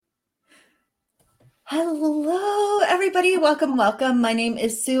Hello, everybody. Welcome, welcome. My name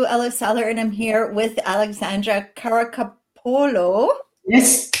is Sue Ellis Saller, and I'm here with Alexandra Caracapolo.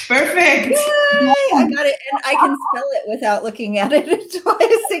 Yes, perfect. Yay! I got it, and I can spell it without looking at it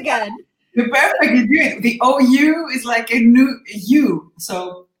twice again. You're perfect. You do it. The OU is like a new U.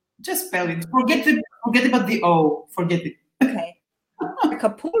 So just spell it. Forget about the O. Forget it. Okay.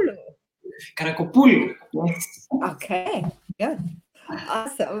 Caracapolo. Caracopul. Yes. Okay, good.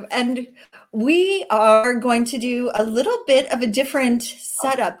 Awesome. And we are going to do a little bit of a different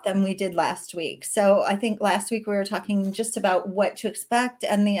setup than we did last week. So I think last week we were talking just about what to expect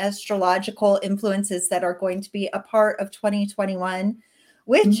and the astrological influences that are going to be a part of 2021,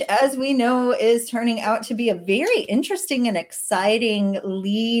 which, as we know, is turning out to be a very interesting and exciting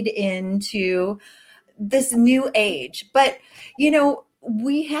lead into this new age. But,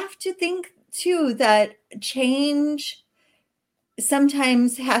 we have to think too that change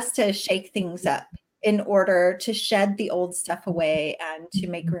sometimes has to shake things up in order to shed the old stuff away and to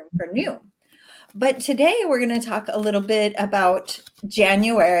make room for new. But today we're going to talk a little bit about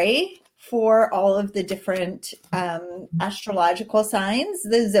January for all of the different astrological signs,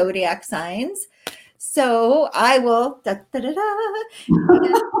 the zodiac signs. So I will give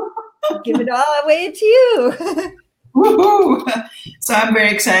it all away to you. Woohoo! So I'm very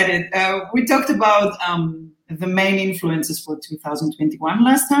excited. We talked about the main influences for 2021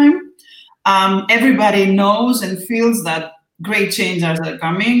 last time. Everybody knows and feels that great changes are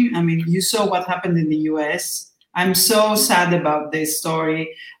coming. I mean, you saw what happened in the US. I'm so sad about this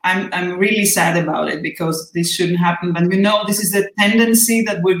story. I'm really sad about it because this shouldn't happen. But this is a tendency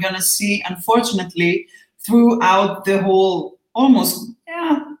that we're going to see, unfortunately, throughout the whole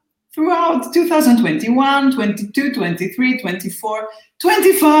throughout 2021, 22, 23, 24,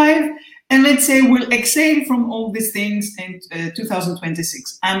 25, and let's say we'll exhale from all these things in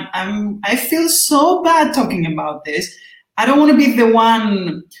 2026. I feel so bad talking about this. I don't want to be the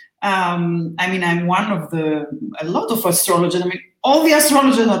one. I'm one of a lot of astrologers. I mean, all the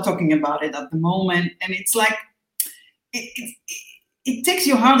astrologers are talking about it at the moment, and it's like it takes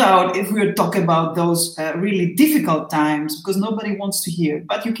your heart out if we talk about those really difficult times because nobody wants to hear,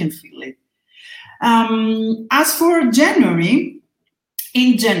 but you can feel it. As for January,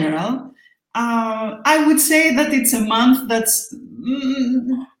 in general, I would say that it's a month that's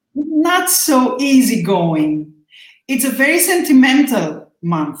not so easygoing. It's a very sentimental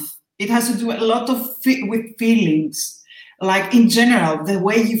month. It has to do a lot with feelings, like in general, the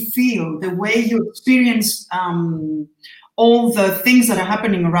way you feel, the way you experience all the things that are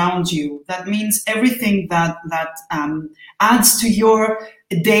happening around you. That means everything that adds to your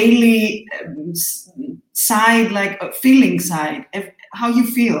daily side, like feeling side, how you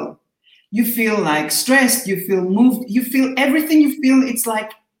feel. You feel like stressed, you feel moved, you feel everything you feel. It's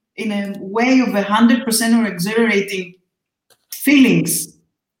like in a way of 100% or exaggerating feelings.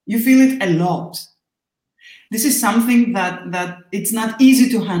 You feel it a lot. This is something that it's not easy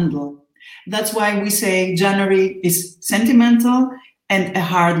to handle. That's why we say January is sentimental and a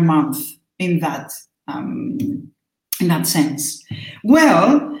hard month in that sense.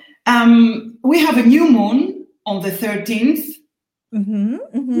 Well, we have a new moon on the 13th. Mm-hmm,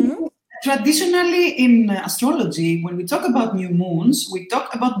 mm-hmm. Traditionally in astrology, when we talk about new moons, we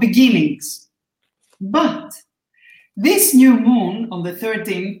talk about beginnings. But this new moon on the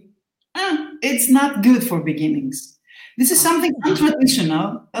 13th, it's not good for beginnings. This is something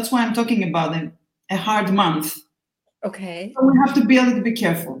untraditional. That's why I'm talking about a hard month. Okay. So we have to be a little bit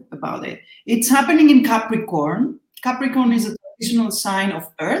careful about it. It's happening in Capricorn. Capricorn is a traditional sign of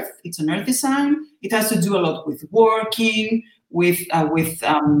Earth. It's an earthy sign. It has to do a lot with working, with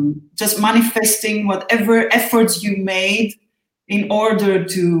just manifesting whatever efforts you made in order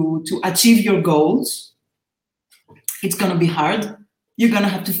to achieve your goals. It's going to be hard. You're going to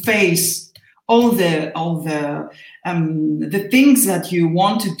have to face all the things that you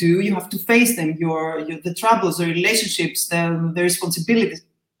want to do. You have to face them. The troubles, the relationships, the responsibilities.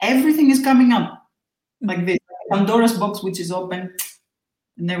 Everything is coming up like this. Pandora's box, which is open,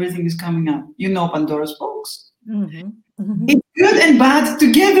 and everything is coming up. You know Pandora's box. Mm-hmm. Mm-hmm. It's good and bad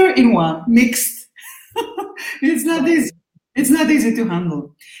together in one, mixed. It's not easy. It's not easy to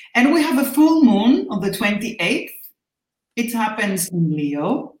handle. And we have a full moon on the 28th. It happens in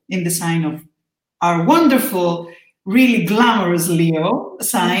Leo, in the sign of our wonderful, really glamorous Leo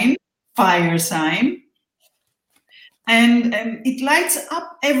sign, fire sign. And it lights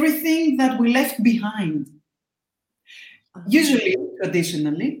up everything that we left behind. Usually,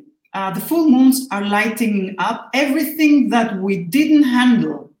 traditionally, the full moons are lighting up everything that we didn't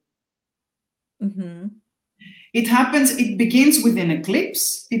handle. Mm-hmm. It begins with an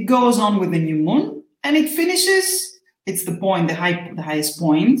eclipse, it goes on with a new moon, and it finishes. It's the point, the highest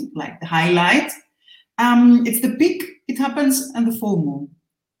point, like the highlight. It's the peak. It happens on the full moon.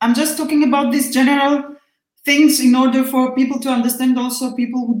 I'm just talking about these general things in order for people to understand, also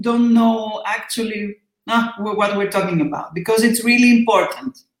people who don't know actually what we're talking about, because it's really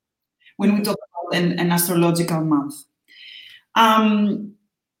important when we talk about an astrological month.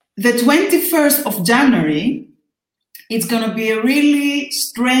 The 21st of January, it's going to be a really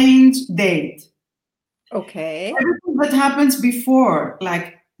strange date. Okay. Everything that happens before,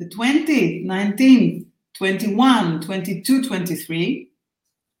 like the 20th, 19th, 21, 22, 23,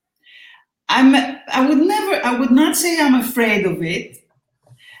 I would not say I'm afraid of it,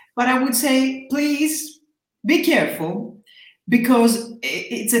 but I would say, please be careful, because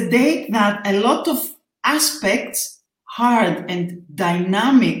it's a date that a lot of aspects, hard and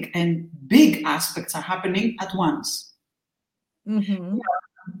dynamic and big aspects, are happening at once. Mm-hmm.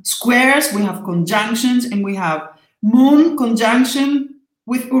 Squares, we have conjunctions, and we have moon conjunction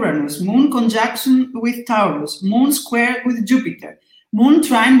with Uranus, moon conjunction with Taurus, moon square with Jupiter, moon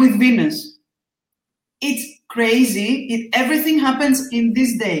trine with Venus. It's crazy. Everything happens in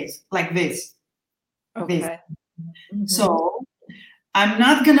these days like this. Okay. Mm-hmm. So I'm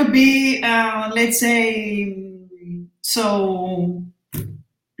not going to be, let's say, so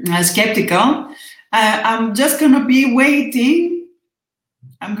skeptical. I'm just going to be waiting.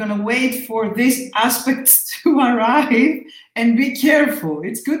 I'm going to wait for these aspects to arrive and be careful.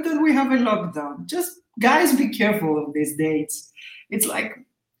 It's good that we have a lockdown. Just, guys, be careful of these dates. It's like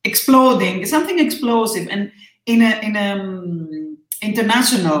exploding, something explosive, and in an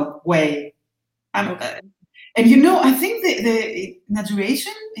international way. Okay. And you know, I think the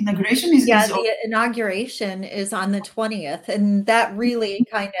inauguration is the inauguration is on the 20th, and that really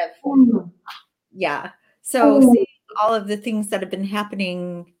kind of So seeing all of the things that have been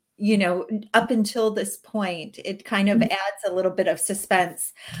happening, you know, up until this point, it kind of adds a little bit of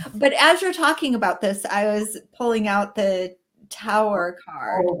suspense. But as you're talking about this, I was pulling out the Tower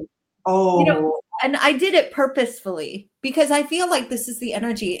card. You know, and I did it purposefully because I feel like this is the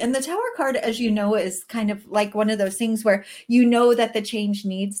energy. And the Tower card, as you know, is kind of like one of those things where you know that the change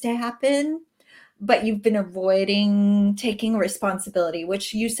needs to happen, but you've been avoiding taking responsibility,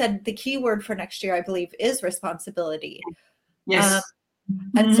 which you said the key word for next year, I believe, is responsibility. Yes.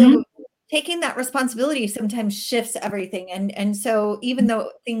 And so taking that responsibility sometimes shifts everything. And so even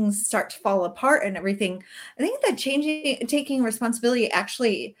though things start to fall apart and everything, I think that taking responsibility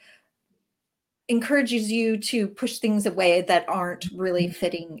actually encourages you to push things away that aren't really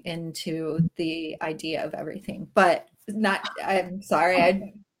fitting into the idea of everything. But I'm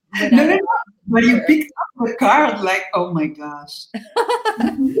sorry. No. When you picked up the card, like, oh my gosh.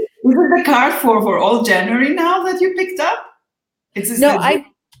 Is it the card for all January now that you picked up?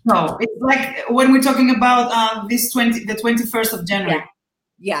 No, it's like when we're talking about the 21st of January.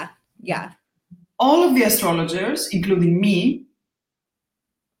 Yeah. All of the astrologers, including me,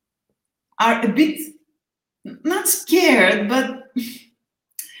 are a bit not scared, but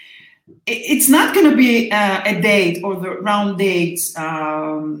it's not going to be a date or the round dates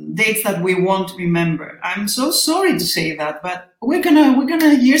that we won't remember. I'm so sorry to say that, but we're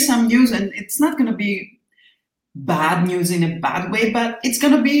gonna hear some news, and it's not going to be bad news in a bad way, but it's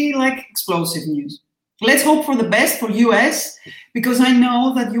going to be like explosive news. Let's hope for the best for US, because I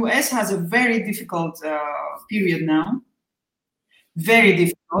know that US has a very difficult period now. Very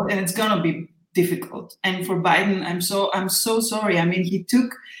difficult, and it's gonna be difficult. And for Biden, I'm so sorry. I mean, he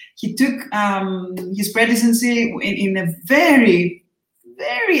took his presidency in a very,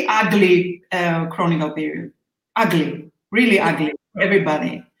 very ugly chronicle period. Ugly, really ugly for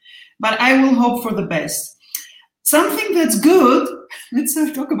everybody. But I will hope for the best. Something that's good. Let's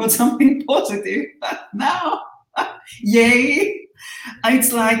talk about something positive now. Yay!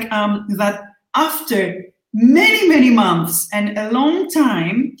 It's like that after many months and a long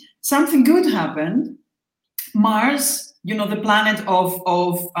time, something good happened. Mars, you know, the planet of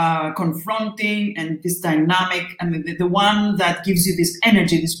confronting and this dynamic, and the one that gives you this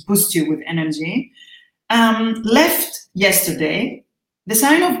energy, this boosts you with energy, left yesterday the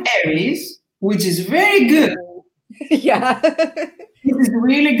sign of Aries, which is very good. Yeah. This is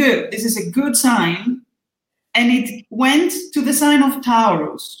really good. This is a good sign. And it went to the sign of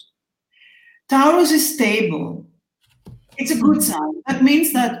Taurus. Taurus is stable. It's a good sign. That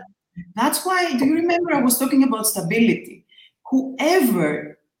means that's why, do you remember I was talking about stability?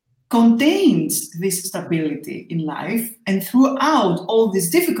 Whoever contains this stability in life and throughout all these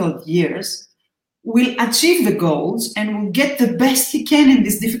difficult years will achieve the goals and will get the best he can in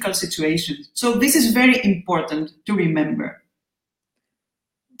these difficult situations. So this is very important to remember.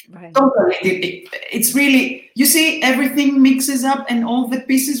 Right. Totally. It's really, you see, everything mixes up and all the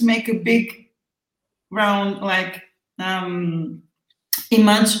pieces make a big round, like,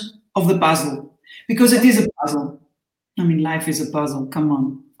 image of the puzzle, because it is a puzzle. I mean, life is a puzzle. Come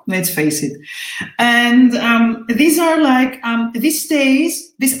on, let's face it. And these are like, this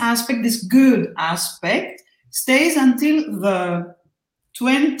stays, this aspect, this good aspect stays until the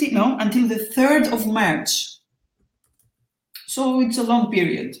until the 3rd of March. So it's a long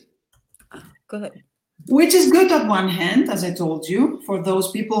period. Good. Which is good on one hand, as I told you, for those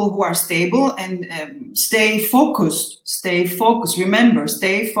people who are stable and stay focused. Stay focused. Remember,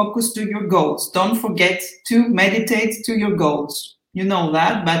 stay focused to your goals. Don't forget to meditate to your goals. You know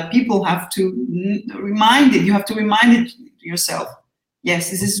that, but people have to remind it. You have to remind it yourself.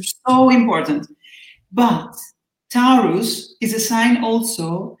 Yes, this is so important. But Taurus is a sign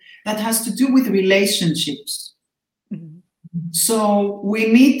also that has to do with relationships. Mm-hmm. So we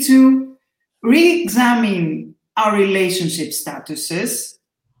need to re-examine our relationship statuses,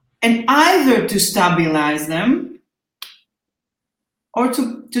 and either to stabilize them or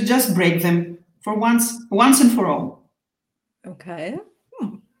to just break them for once and for all. Okay.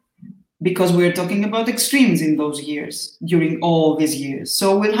 Because we're talking about extremes in those years, during all these years.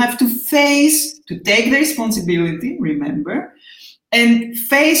 So we'll have to take the responsibility, remember, and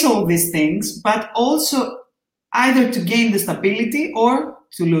face all these things, but also either to gain the stability or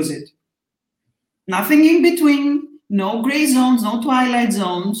to lose it. Nothing in between, no gray zones, no twilight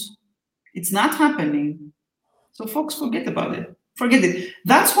zones. It's not happening. So folks, forget about it. Forget it.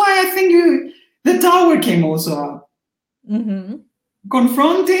 That's why I think the tower came also up. Mm-hmm.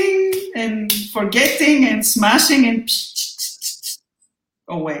 Confronting and forgetting and smashing and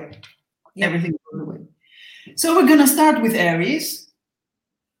away. Yep. Everything goes away. So we're going to start with Aries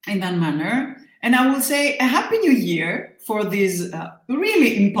in that manner. And I will say a happy new year for this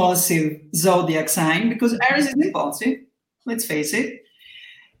really impulsive zodiac sign, because Aries is impulsive, let's face it.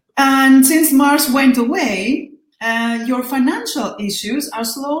 And since Mars went away, your financial issues are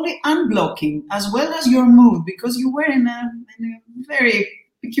slowly unblocking, as well as your mood, because you were in a very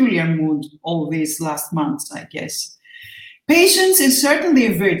peculiar mood all these last months, I guess. Patience is certainly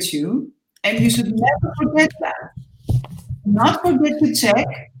a virtue, and you should never forget that. Not forget to check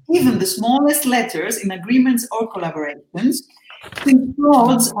even the smallest letters in agreements or collaborations, since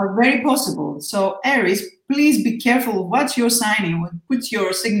frauds are very possible. So Aries, please be careful what you're signing, put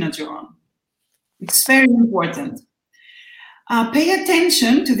your signature on. It's very important. Pay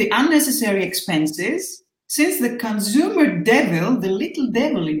attention to the unnecessary expenses, since the consumer devil, the little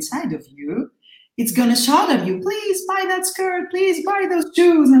devil inside of you, it's going to shout at you, please buy that skirt, please buy those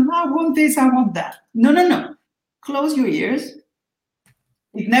shoes, and I want this, I want that. No. Close your ears.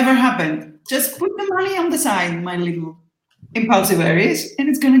 It never happened. Just put the money on the side, my little impulsive Aries, and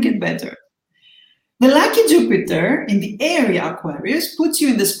it's going to get better. The lucky Jupiter in the area Aquarius puts you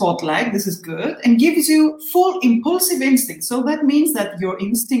in the spotlight, this is good, and gives you full impulsive instincts. So that means that your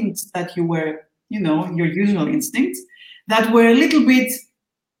instincts that you were, your usual instincts, that were a little bit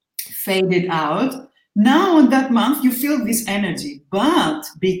faded out, now in that month you feel this energy. But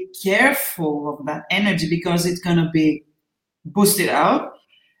be careful of that energy, because it's going to be boosted out.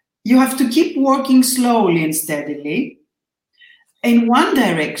 You have to keep working slowly and steadily in one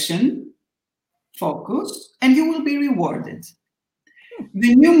direction, focus, and you will be rewarded.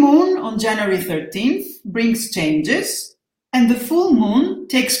 The new moon on January 13th brings changes, and the full moon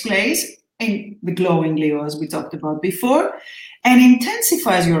takes place in the glowing Leo, as we talked about before, and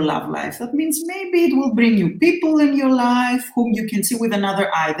intensifies your love life. That means maybe it will bring you people in your life whom you can see with another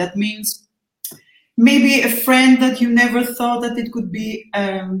eye. That means maybe a friend that you never thought that it could be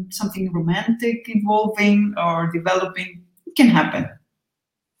something romantic involving or developing. It can happen.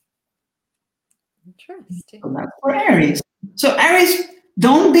 Interesting. So that's for Aries. So Aries,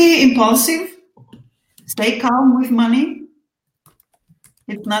 don't be impulsive. Stay calm with money.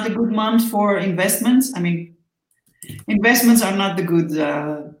 It's not a good month for investments. I mean, investments are not the good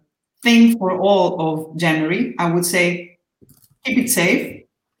thing for all of January. I would say keep it safe.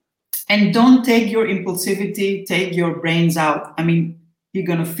 And don't take your impulsivity, take your brains out. I mean, you're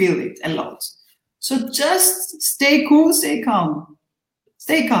going to feel it a lot. So just stay cool, stay calm.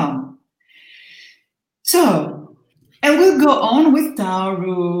 Stay calm. So, and we'll go on with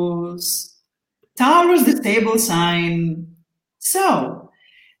Taurus. Taurus, the stable sign. So,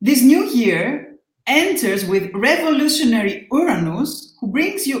 this new year enters with revolutionary Uranus, who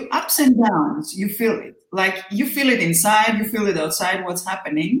brings you ups and downs. You feel it. Like you feel it inside, you feel it outside, what's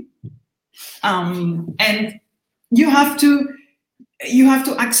happening. And you have to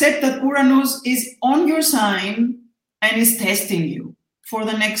accept that Uranus is on your sign and is testing you for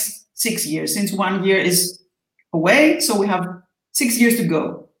the next 6 years, since 1 year is away, so we have 6 years to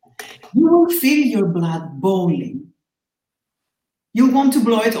go. You will feel your blood boiling. You want to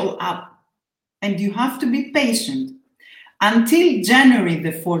blow it all up, and you have to be patient. Until January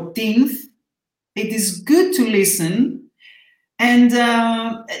the 14th, it is good to listen, and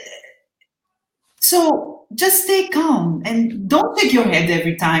so just stay calm and don't take your head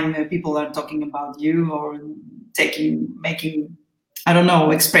every time people are talking about you or making, I don't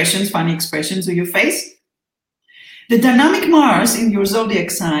know, funny expressions to your face. The dynamic Mars in your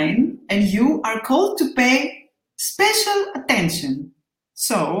zodiac sign and you are called to pay special attention.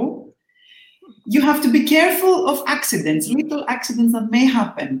 So you have to be careful of accidents, little accidents that may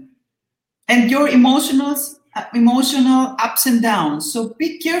happen, and your emotional ups and downs. So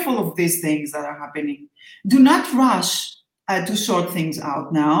be careful of these things that are happening. Do not rush to sort things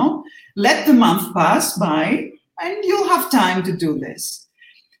out now. Let the month pass by and you'll have time to do this.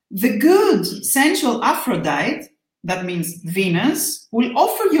 The good sensual Aphrodite, that means Venus, will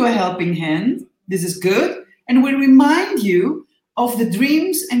offer you a helping hand. This is good, and will remind you of the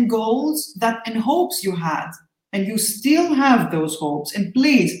dreams and goals and hopes you had. And you still have those hopes, and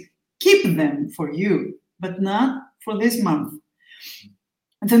please keep them for you, but not for this month.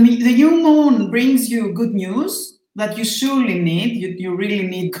 The new moon brings you good news that you surely need. You really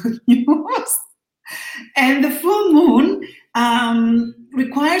need good news. And the full moon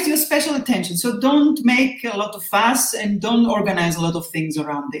requires your special attention. So don't make a lot of fuss and don't organize a lot of things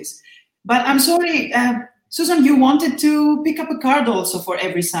around this. But I'm sorry, Susan, you wanted to pick up a card also for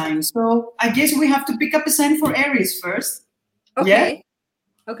every sign. So I guess we have to pick up a sign for Aries first. Okay.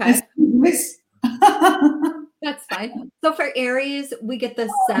 Yeah? Okay. Yes. That's fine. So for Aries, we get the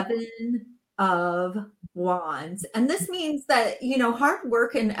 7 of Wands. And this means that, hard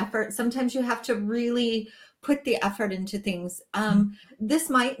work and effort, sometimes you have to really put the effort into things. This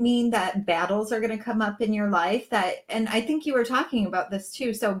might mean that battles are going to come up in your life and I think you were talking about this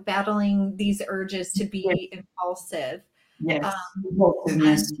too. So battling these urges to be impulsive. Yes.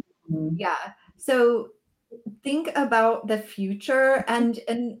 Yeah. So think about the future, and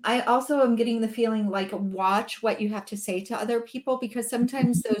I also am getting the feeling like watch what you have to say to other people, because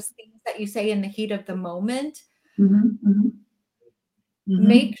sometimes those things that you say in the heat of the moment,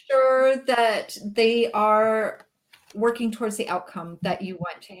 make sure that they are working towards the outcome that you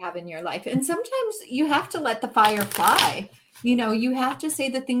want to have in your life. And sometimes you have to let the fire fly. You have to say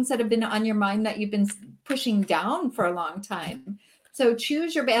the things that have been on your mind that you've been pushing down for a long time. So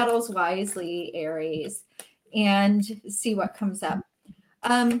choose your battles wisely, Aries, and see what comes up.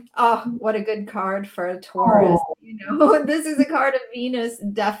 Oh, what a good card for a Taurus. This is a card of Venus,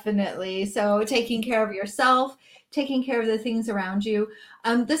 definitely. So taking care of yourself, taking care of the things around you.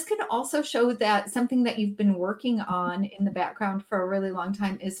 This can also show that something that you've been working on in the background for a really long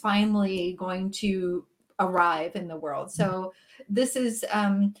time is finally going to arrive in the world. So this is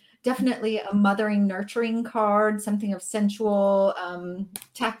definitely a mothering, nurturing card, something of sensual,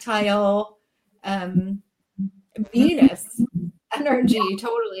 tactile, Venus energy,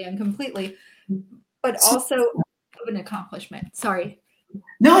 totally and completely, but also of an accomplishment. Sorry.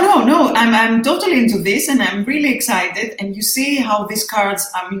 No. I'm totally into this, and I'm really excited. And you see how these cards,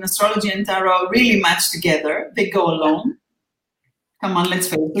 astrology and tarot really match together. They go along. Come on, let's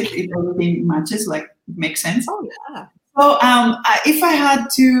face it. Everything matches, like it makes sense. Oh yeah. So, if I had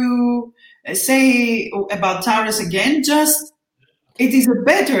to say about Taurus again, it is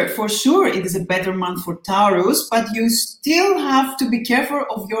a better month for Taurus, but you still have to be careful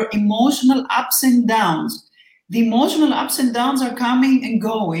of your emotional ups and downs. The emotional ups and downs are coming and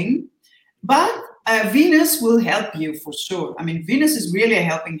going, but Venus will help you for sure. Venus is really a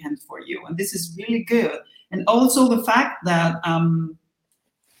helping hand for you, and this is really good. And also the fact that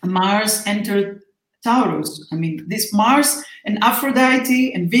Mars entered Taurus. This Mars and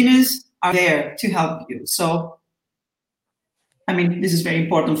Aphrodite and Venus are there to help you. So, this is very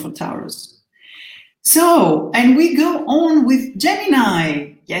important for Taurus. So, and we go on with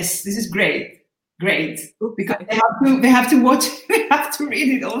Gemini. Yes, this is great. Because they have to watch, they have to read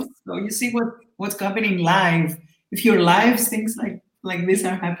it also. You see what's happening live. If you're live, things like this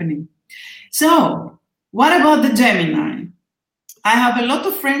are happening. So, what about the Gemini? I have a lot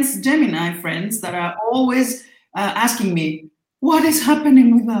of Gemini friends, that are always asking me, what is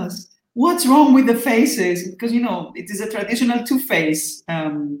happening with us? What's wrong with the faces? Because, it is a traditional two-face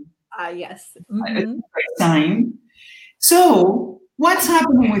yes. sign. So what's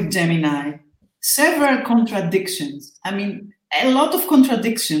happening with Gemini? Several contradictions. A lot of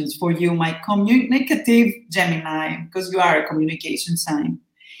contradictions for you, my communicative Gemini, because you are a communication sign.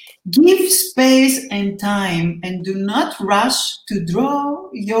 Give space and time, and do not rush to draw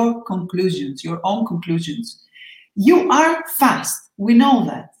your conclusions, your own conclusions. You are fast. We know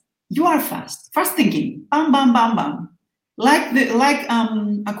that. You are fast. Fast thinking. Bam, bam, bam, bam. Like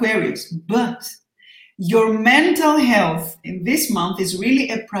Aquarius. But your mental health in this month is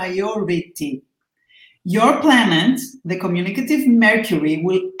really a priority. Your planet, the communicative Mercury,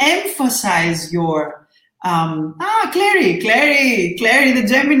 will emphasize your Clary, the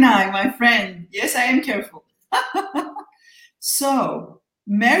Gemini, my friend. Yes, I am careful. So,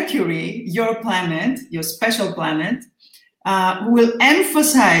 Mercury, your planet, your special planet, will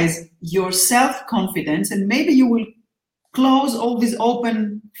emphasize your self-confidence, and maybe you will close all these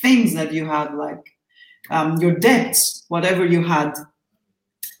open things that you had, like your debts, whatever you had.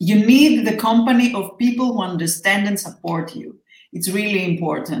 You need the company of people who understand and support you. It's really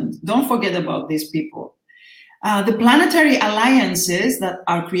important. Don't forget about these people. The planetary alliances that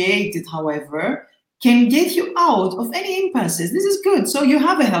are created, however, can get you out of any impasses. This is good. So you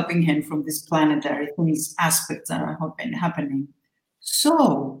have a helping hand from these planetary things, aspects that are happening.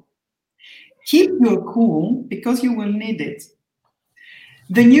 So keep your cool, because you will need it.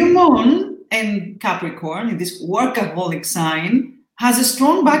 The new moon in Capricorn, in this workaholic sign, has a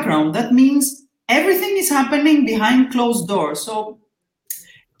strong background. That means everything is happening behind closed doors. So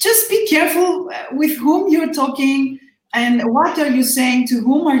just be careful with whom you're talking and what are you saying, to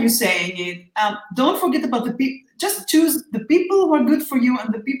whom are you saying it. Don't forget about the people. Just choose the people who are good for you,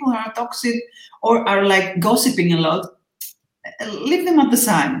 and the people who are toxic or are like gossiping a lot, leave them at the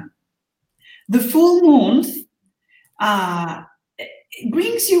side. The full moon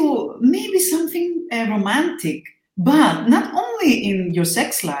brings you maybe something romantic, but not only in your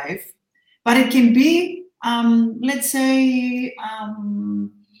sex life, but it can be, let's say,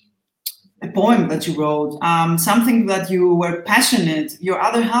 a poem that you wrote, something that you were passionate, your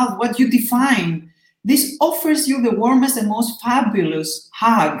other half, what you define. This offers you the warmest and most fabulous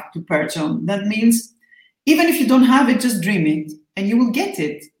hug to perch on. That means even if you don't have it, just dream it and you will get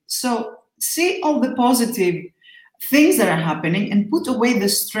it. So see all the positive things that are happening and put away the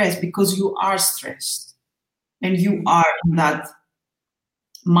stress, because you are stressed and you are in that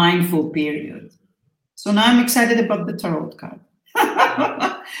mindful period. So now I'm excited about the tarot card.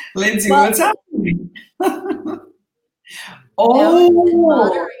 Let's see what's happening.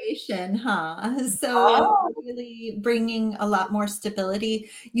 Moderation, huh? So really bringing a lot more stability.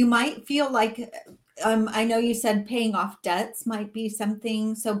 You might feel like, I know you said paying off debts might be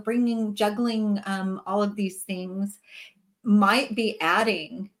something. So juggling all of these things might be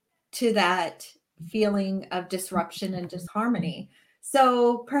adding to that feeling of disruption and disharmony.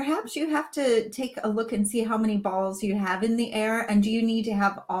 So perhaps you have to take a look and see how many balls you have in the air, and do you need to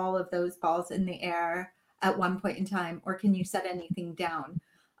have all of those balls in the air at one point in time, or can you set anything down?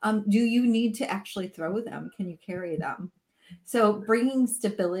 Do you need to actually throw them? Can you carry them? So bringing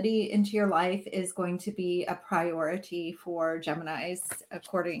stability into your life is going to be a priority for Geminis,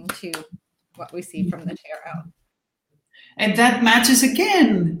 according to what we see from the tarot. And that matches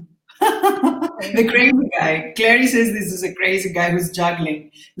again. The crazy guy. Clary says this is a crazy guy who's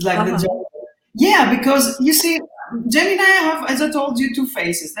juggling. It's like the juggler. Yeah, because you see, Gemini have, as I told you, two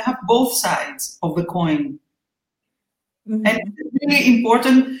faces. They have both sides of the coin. Mm-hmm. And it's really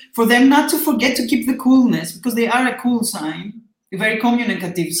important for them not to forget to keep the coolness, because they are a cool sign, a very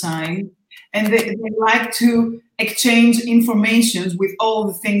communicative sign, and they like to exchange information with all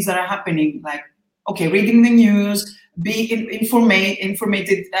the things that are happening, like, okay, reading the news, be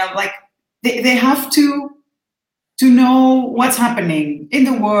informated, like they have to know what's happening in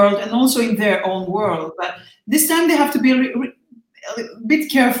the world and also in their own world. But this time they have to be a bit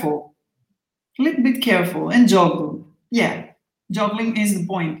careful, a little bit careful, and juggle. Yeah, juggling is the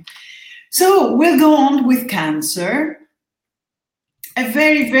point. So we'll go on with Cancer. A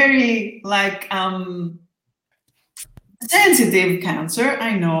very, very like sensitive Cancer,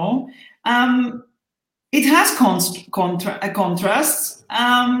 I know. It has contrasts.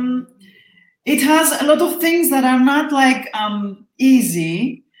 It has a lot of things that are not like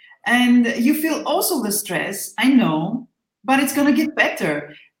easy, and you feel also the stress, I know, but it's going to get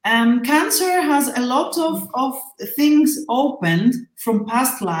better. Cancer has a lot of things opened from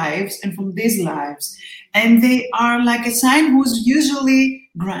past lives and from these lives, and they are like a sign who's usually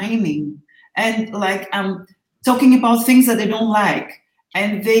grinding and like talking about things that they don't like,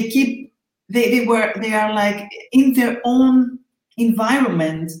 and they are like in their own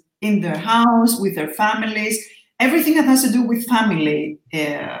environment, in their house, with their families, everything that has to do with family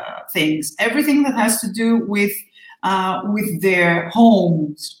things, everything that has to do with their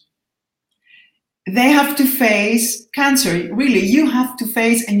homes. they have to face Cancer. Really, you have to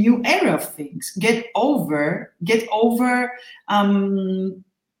face a new era of things. Get over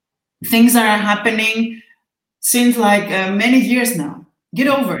things that are happening since like many years now. Get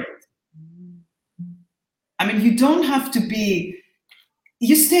over it. I mean, you don't have to be.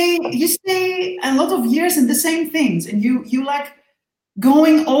 You stay a lot of years in the same things, and you like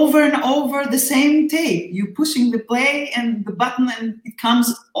going over and over the same tape. You pushing the play and the button, and it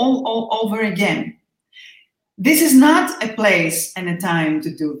comes all over again. This is not a place and a time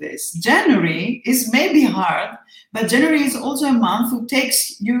to do this. January is maybe hard, but January is also a month who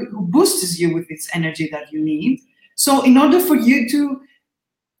boosts you with its energy that you need. So in order for you to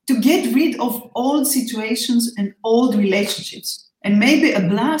get rid of old situations and old relationships, and maybe a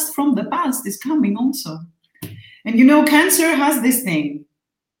blast from the past is coming also. And you know, Cancer has this thing.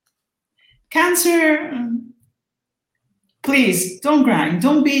 Cancer, please don't grind.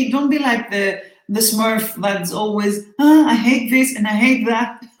 Don't be like the Smurf that's always, I hate this and I hate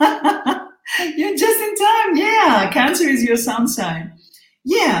that. You're just in time. Yeah, Cancer is your sun sign.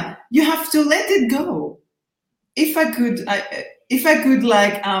 Yeah, you have to let it go. If I could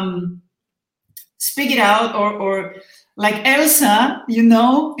like speak it out, or like Elsa, you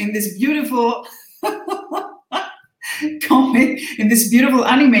know, in this beautiful comic, in this beautiful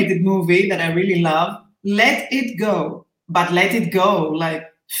animated movie that I really love, let it go. But let it go like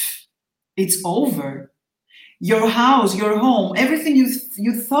it's over. Your house, your home, everything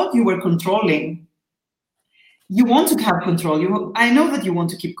you thought you were controlling. You want to have control. I know that you want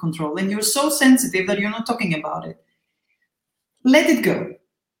to keep control, and you're so sensitive that you're not talking about it. Let it go.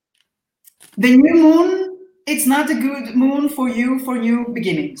 The new moon, it's not a good moon for you for new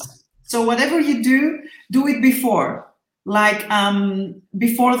beginnings. So whatever you do it before, like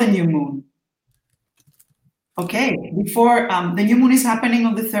before the new moon. Okay, before the new moon is happening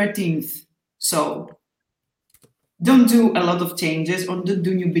on the 13th. So don't do a lot of changes or don't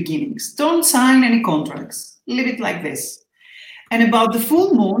do new beginnings. Don't sign any contracts. Leave it like this. And about the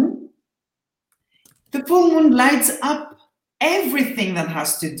full moon lights up everything that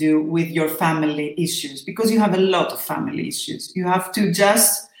has to do with your family issues, because you have a lot of family issues. You have to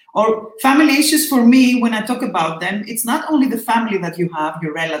or family issues for me, when I talk about them, it's not only the family that you have,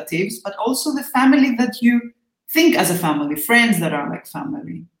 your relatives, but also the family that you think as a family, friends that are like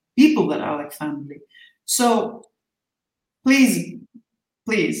family, people that are like family. So please,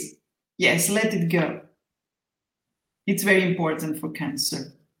 yes, let it go. It's very important for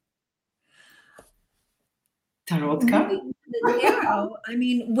Cancer. Tarotka? Yeah, I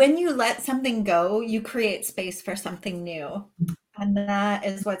mean, when you let something go, you create space for something new. And that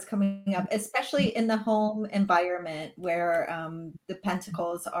is what's coming up, especially in the home environment where the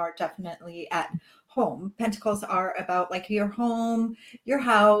Pentacles are definitely at home. Pentacles are about like your home, your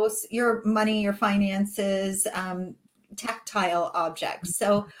house, your money, your finances, tactile objects.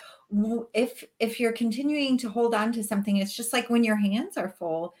 So if you're continuing to hold on to something, it's just like when your hands are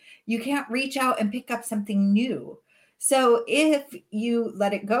full, you can't reach out and pick up something new. So if you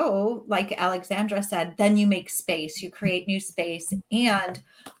let it go, like Alexandra said, then you make space, you create new space. And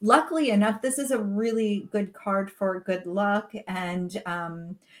luckily enough, this is a really good card for good luck and,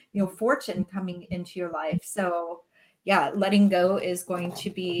 fortune coming into your life. So yeah, letting go is going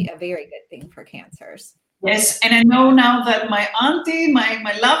to be a very good thing for Cancers. Yes, and I know now that my auntie,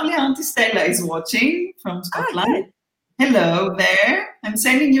 my lovely auntie Stella is watching from Scotland. Hello there. I'm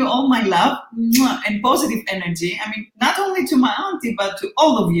sending you all my love and positive energy. I mean, not only to my auntie, but to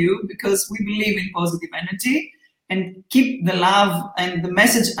all of you, because we believe in positive energy, and keep the love and the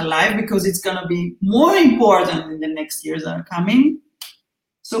message alive, because it's going to be more important in the next years that are coming.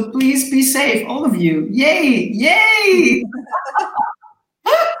 So please be safe, all of you. Yay, yay.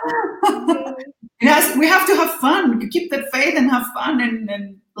 Yes, we have to have fun. You keep the faith and have fun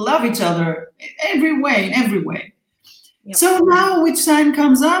and love each other in every way. Yep. So now which sign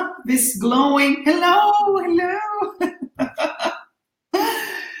comes up? This glowing, hello.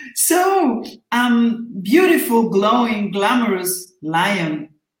 So, beautiful, glowing, glamorous lion.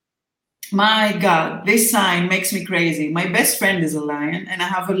 My God, this sign makes me crazy. My best friend is a lion, and I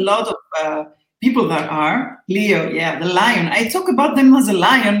have a lot of people that are Leo. Yeah, the lion. I talk about them as a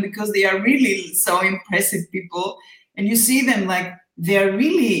lion because they are really so impressive people. And you see them like they're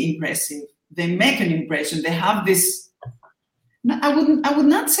really impressive. They make an impression. They have this, I would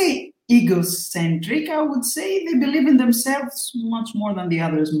not say egocentric. I would say they believe in themselves much more than the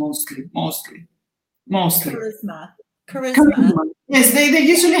others, mostly. Charisma. Yes, they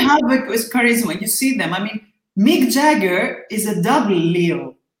usually have charisma. You see them. I mean, Mick Jagger is a double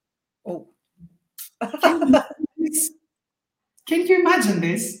Leo. Oh. Can you imagine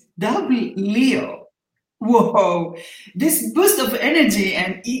this? Double Leo. Whoa, this boost of energy,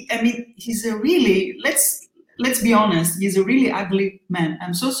 and he's a really, let's be honest, he's a really ugly man.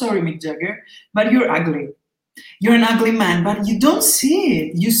 I'm so sorry, Mick Jagger, but you're ugly. You're an ugly man, but you don't see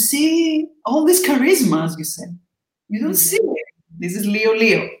it. You see all this charisma, as you said. You don't see it. This is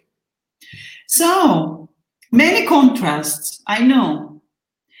Leo. So many contrasts, I know.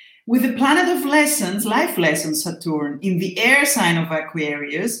 With the planet of lessons, life lessons, Saturn, in the air sign of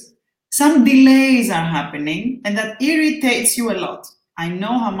Aquarius, some delays are happening, and that irritates you a lot. I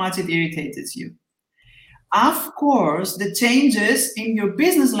know how much it irritates you. Of course, the changes in your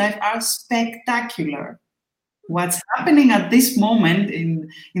business life are spectacular. What's happening at this moment in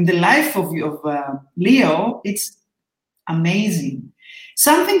the life of Leo, it's amazing.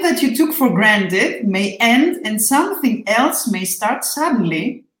 Something that you took for granted may end, and something else may start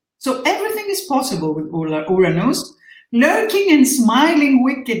suddenly. So everything is possible with Uranus, lurking and smiling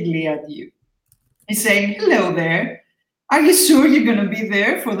wickedly at you. He's saying, hello there. Are you sure you're going to be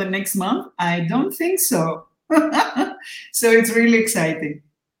there for the next month? I don't think so. So it's really exciting.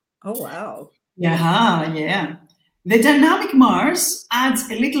 Oh, wow. Yeah. The dynamic Mars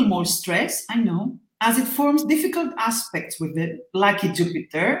adds a little more stress, I know, as it forms difficult aspects with the lucky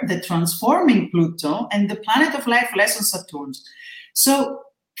Jupiter, the transforming Pluto, and the planet of life lesson Saturn. So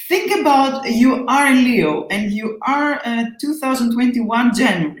think about, you are a Leo and you are 2021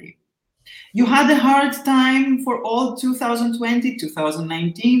 January. You had a hard time for all 2020,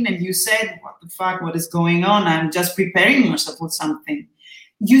 2019, and you said, what the fuck, what is going on? I'm just preparing myself for something.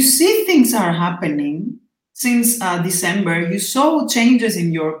 You see things are happening since December. You saw changes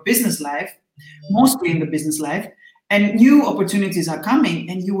in your business life, mostly in the business life, and new opportunities are coming,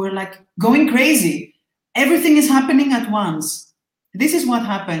 and you were like going crazy. Everything is happening at once. This is what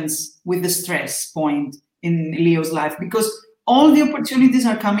happens with the stress point in Leo's life, because all the opportunities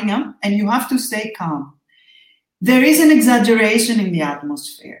are coming up and you have to stay calm. There is an exaggeration in the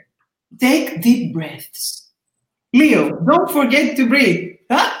atmosphere. Take deep breaths. Leo, don't forget to breathe.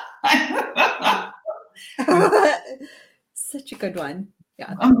 Such a good one.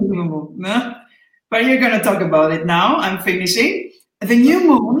 Yeah. Unbelievable. No? But you're going to talk about it now. I'm finishing. The new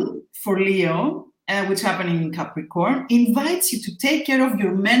moon for Leo, which happening in Capricorn, invites you to take care of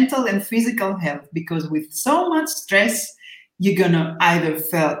your mental and physical health, because with so much stress, you're going to either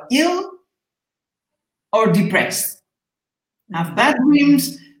feel ill or depressed. Have bad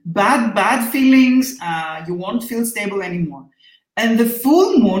dreams, bad feelings. You won't feel stable anymore. And the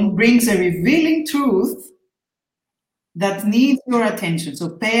full moon brings a revealing truth that needs your attention. So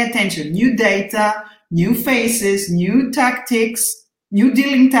pay attention. New data, new faces, new tactics, new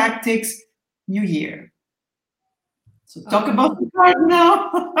dealing tactics, new year. So talk about the card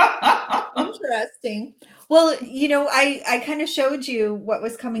now. Interesting. Well, I kind of showed you what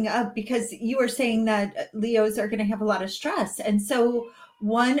was coming up, because you were saying that Leos are going to have a lot of stress. And so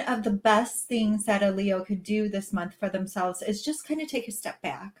one of the best things that a Leo could do this month for themselves is just kind of take a step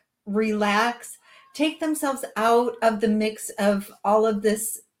back, relax, take themselves out of the mix of all of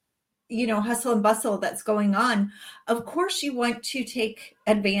this, hustle and bustle that's going on. Of course, you want to take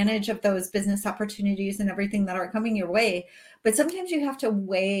advantage of those business opportunities and everything that are coming your way. But sometimes you have to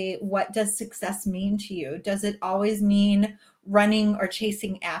weigh, what does success mean to you? Does it always mean running or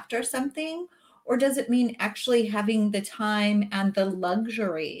chasing after something? Or does it mean actually having the time and the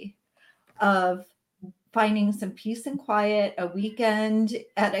luxury of finding some peace and quiet, a weekend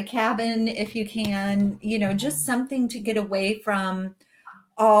at a cabin if you can, just something to get away from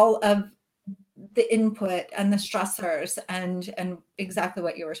all of the input and the stressors and exactly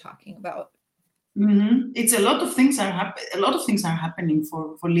what you were talking about. Mm-hmm. It's a lot of things are happening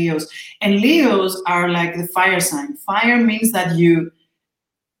for Leos, and Leos are like the fire sign. Fire means that you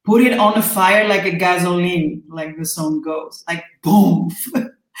put it on a fire like a gasoline, like the song goes, like boom.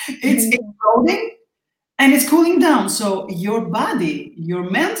 It's exploding and it's cooling down. So your body, your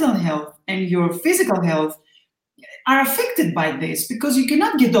mental health, and your physical health are affected by this, because you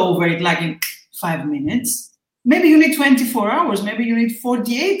cannot get over it like in 5 minutes. Maybe you need 24 hours, maybe you need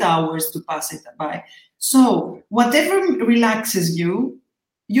 48 hours to pass it by. So whatever relaxes you,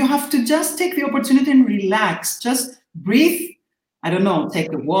 you have to just take the opportunity and relax. Just breathe. I don't know,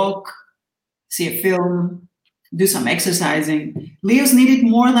 take a walk, see a film, do some exercising. Leos need it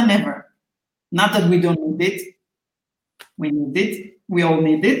more than ever. Not that we don't need it. We need it. We all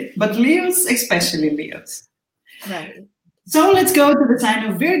need it. But Leos, especially Leos. Right. So let's go to the sign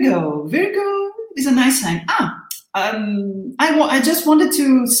of Virgo. Virgo is a nice sign. I just wanted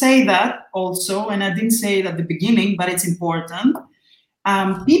to say that also, and I didn't say it at the beginning, but it's important.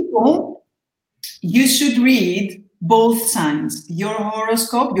 People, you should read both signs, your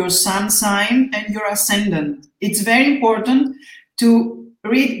horoscope, your sun sign, and your ascendant. It's very important to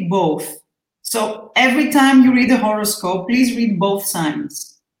read both. So every time you read a horoscope, please read both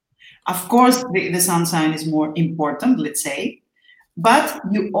signs. Of course, the sun sign is more important, let's say, but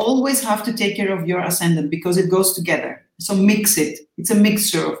you always have to take care of your ascendant because it goes together. So mix it. It's a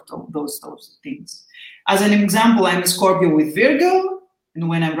mixture of those things. As an example, I'm a Scorpio with Virgo, and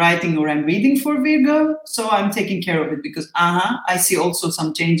when I'm writing or I'm reading for Virgo, so I'm taking care of it because I see also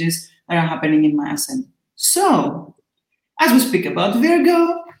some changes that are happening in my ascendant. So, as we speak about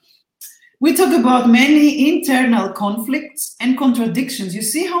Virgo, we talk about many internal conflicts and contradictions. You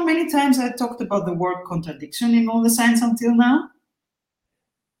see how many times I talked about the word contradiction in all the signs until now?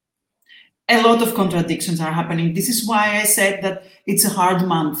 A lot of contradictions are happening. This is why I said that it's a hard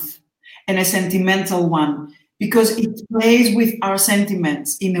month and a sentimental one, because it plays with our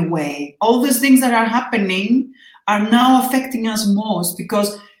sentiments in a way. All those things that are happening are now affecting us most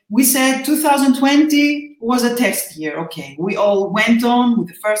because we said 2020 was a test year. Okay, we all went on with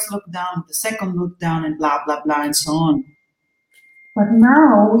the first lockdown, with the second lockdown, and blah, blah, blah, and so on. But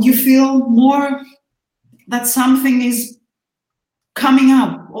now you feel more that something is coming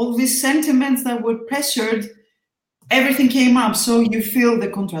up. All these sentiments that were pressured, everything came up. So you feel the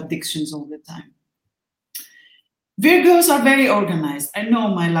contradictions all the time. Virgos are very organized. I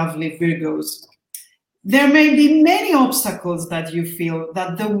know, my lovely Virgos. There may be many obstacles that you feel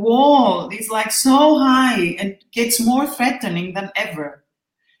that the wall is like so high and gets more threatening than ever.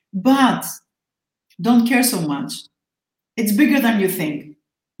 But don't care so much. It's bigger than you think.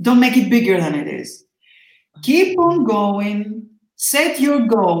 Don't make it bigger than it is. Keep on going. Set your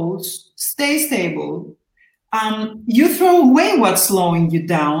goals. Stay stable. You throw away what's slowing you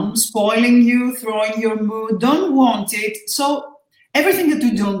down, spoiling you, throwing your mood. Don't want it. So everything that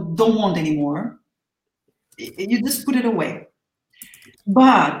you don't want anymore, you just put it away.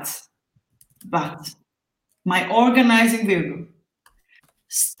 But my organizing Virgo,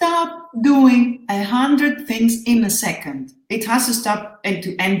 stop doing 100 things in a second. It has to stop and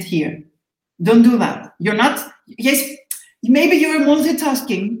to end here. Don't do that. You're not, yes, maybe you're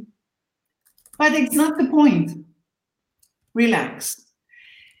multitasking, but it's not the point. Relax.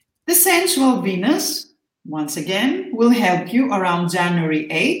 The sensual Venus, once again, will help you around January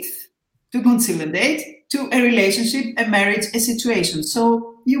 8th to consolidate to a relationship, a marriage, a situation.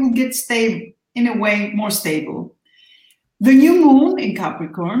 So you will get stable, in a way, more stable. The new moon in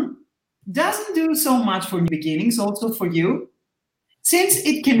Capricorn doesn't do so much for new beginnings, also for you, since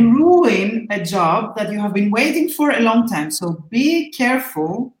it can ruin a job that you have been waiting for a long time. So be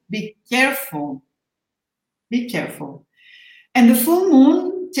careful, be careful, be careful. And the full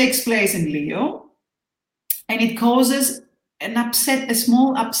moon takes place in Leo, and it causes an upset, a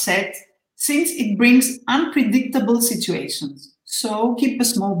small upset, since it brings unpredictable situations. So keep a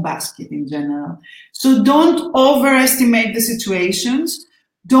small basket in general. So don't overestimate the situations.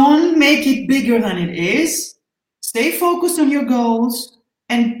 Don't make it bigger than it is. Stay focused on your goals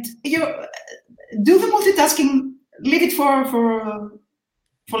and do the multitasking. Leave it for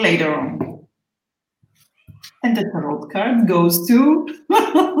later on. And the tarot card goes to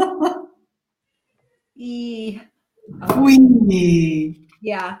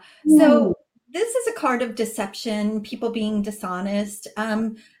Yeah. So this is a card of deception, people being dishonest.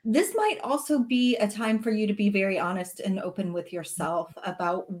 This might also be a time for you to be very honest and open with yourself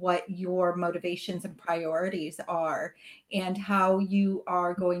about what your motivations and priorities are and how you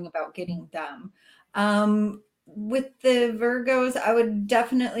are going about getting them. With the Virgos, I would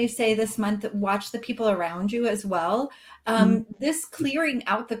definitely say this month, watch the people around you as well. This clearing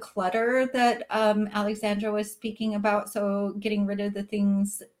out the clutter that Alexandra was speaking about, so getting rid of the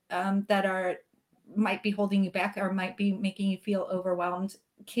things that might be holding you back or might be making you feel overwhelmed,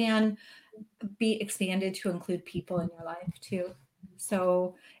 can be expanded to include people in your life too.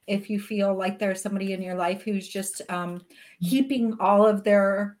 So if you feel like there's somebody in your life who's just heaping all of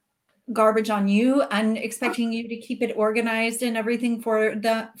their garbage on you and expecting you to keep it organized and everything for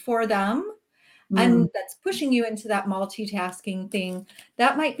them, and that's pushing you into that multitasking thing,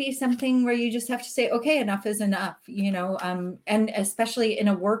 that might be something where you just have to say, okay, enough is enough, and especially in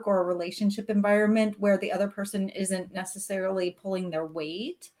a work or a relationship environment where the other person isn't necessarily pulling their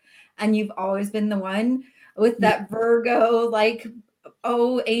weight and you've always been the one with that Virgo, like,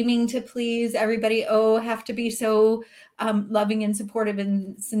 aiming to please everybody, have to be so loving and supportive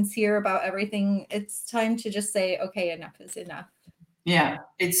and sincere about everything. It's time to just say, okay, enough is enough. Yeah,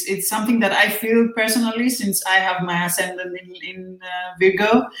 it's something that I feel personally, since I have my ascendant in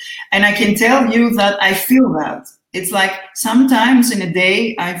Virgo, and I can tell you that I feel that. It's like sometimes in a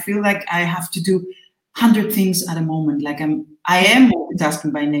day I feel like I have to do 100 things at a moment. Like I am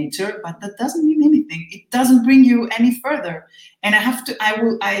multitasking by nature, but that doesn't mean anything. It doesn't bring you any further. And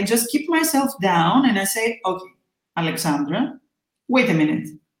I just keep myself down and I say, okay, Alexandra, wait a minute.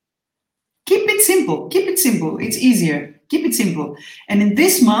 Keep it simple. Keep it simple. It's easier. Keep it simple. And in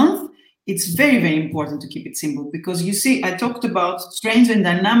this month, it's very, very important to keep it simple because you see, I talked about strange and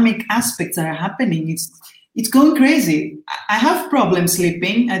dynamic aspects that are happening. It's going crazy. I have problems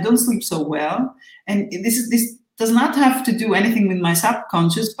sleeping. I don't sleep so well. And this does not have to do anything with my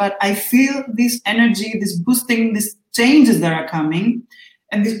subconscious, but I feel this energy, this boosting, these changes that are coming,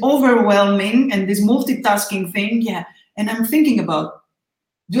 and this overwhelming and this multitasking thing. Yeah. And I'm thinking about,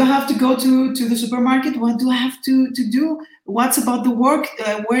 do I have to go to the supermarket? What do I have to do? What's about the work?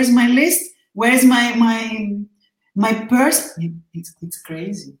 Where's my list? Where's my purse? It's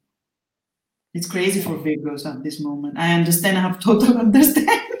crazy. It's crazy for Virgos at this moment. I understand. I have total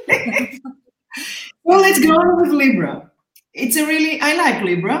understanding. Well, let's go on with Libra. I like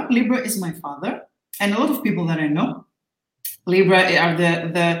Libra. Libra is my father, and a lot of people that I know. Libras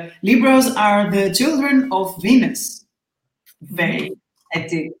are the children of Venus. Very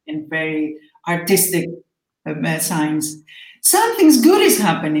aesthetic and very artistic signs. Something's good is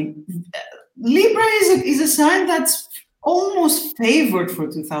happening. Libra is a sign that's almost favored for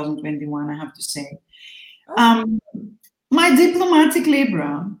 2021, I have to say. My diplomatic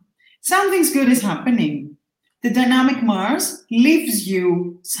Libra, something's good is happening. The dynamic Mars leaves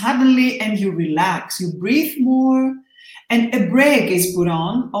you suddenly and you relax, you breathe more, and a break is put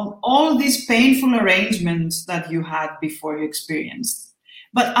on all these painful arrangements that you had before you experienced.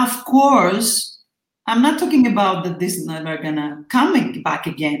 But of course, I'm not talking about that this is never gonna come back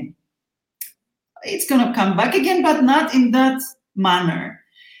again. It's gonna come back again, but not in that manner.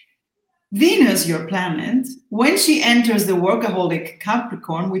 Venus, your planet, when she enters the workaholic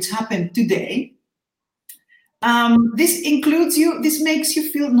Capricorn, which happened today, this includes you, this makes you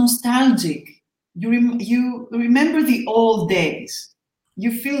feel nostalgic. You remember the old days.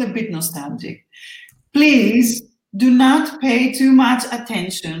 You feel a bit nostalgic. Please do not pay too much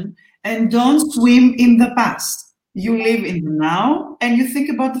attention and don't swim in the past. You live in the now and you think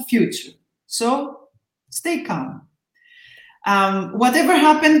about the future. So stay calm. Whatever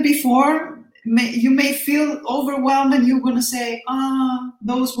happened before, you may feel overwhelmed and you're going to say,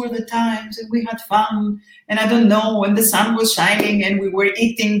 those were the times and we had fun. And I don't know, when the sun was shining and we were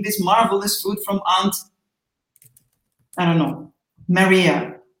eating this marvelous food from Aunt, I don't know,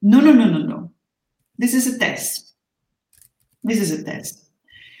 Maria. No. This is a test. This is a test.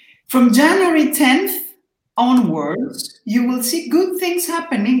 From January 10th onwards, you will see good things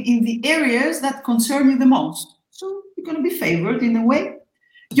happening in the areas that concern you the most. So you're going to be favored in a way.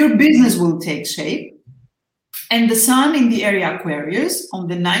 Your business will take shape. And the sun in the area Aquarius on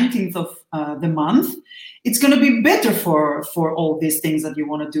the 19th of the month, it's going to be better for all these things that you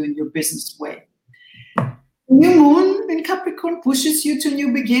want to do in your business way. New moon in Capricorn pushes you to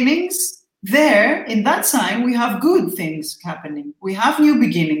new beginnings. There, in that sign, we have good things happening. We have new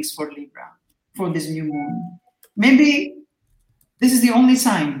beginnings for Libra, for this new moon. Maybe this is the only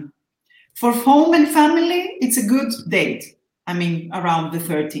sign. For home and family, it's a good date. I mean, around the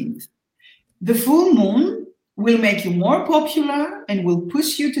 13th. The full moon will make you more popular and will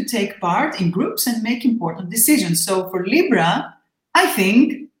push you to take part in groups and make important decisions. So for Libra, I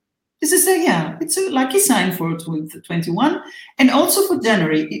think this is it's a lucky sign for 2021. And also for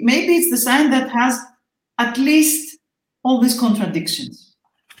January, maybe it's the sign that has at least all these contradictions.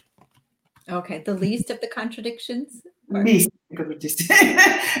 Okay, the least of the contradictions? Least of the contradictions.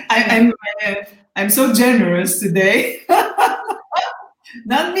 I'm so generous today.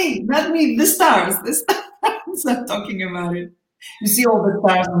 Not me, the stars. The stars are talking about it. You see all the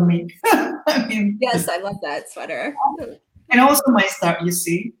stars on me. I mean, yes, I love that sweater. And also my star, you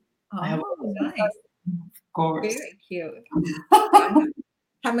see. I have nice. Of course. Very cute.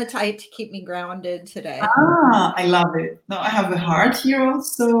 Hematite to keep me grounded today. I love it. No, I have a heart here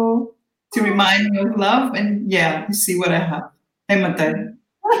also to remind me of love. And yeah, you see what I have. Hematite.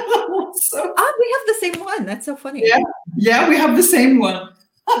 We have the same one. That's so funny. Yeah, we have the same one.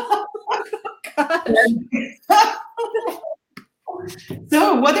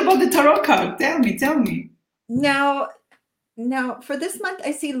 So what about the tarot card? Tell me. Now, for this month,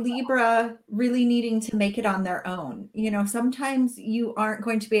 I see Libra really needing to make it on their own. You know, sometimes you aren't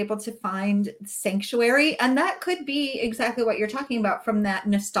going to be able to find sanctuary, and that could be exactly what you're talking about from that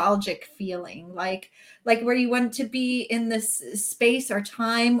nostalgic feeling, like where you want to be in this space or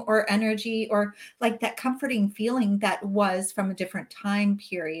time or energy, or like that comforting feeling that was from a different time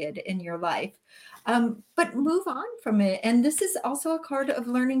period in your life. but move on from it. And this is also a card of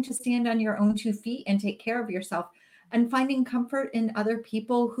learning to stand on your own 2 feet and take care of yourself and finding comfort in other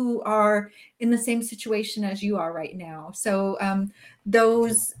people who are in the same situation as you are right now. So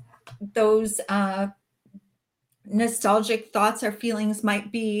those nostalgic thoughts or feelings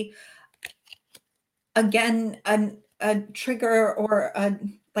might be, again, a trigger or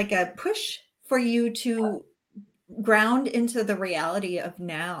like a push for you to ground into the reality of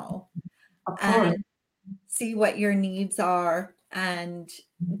now. Of course. And see what your needs are and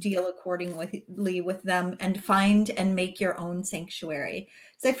deal accordingly with them and find and make your own sanctuary.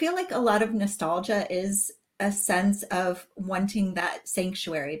 So I feel like a lot of nostalgia is a sense of wanting that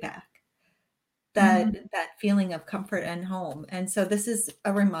sanctuary back, that feeling of comfort and home. And so this is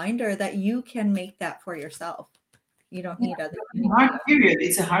a reminder that you can make that for yourself. You don't need other people. Hard period.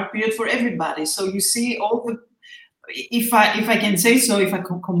 It's a hard period for everybody. So you see all the, if I can say so, if I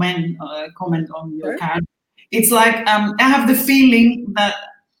could comment on your card, it's like I have the feeling that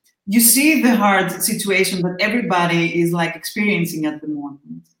you see the hard situation that everybody is like experiencing at the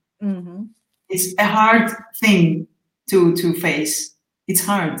moment. Mm-hmm. It's a hard thing to face. It's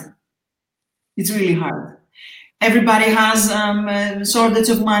hard. It's really hard. Everybody has a shortage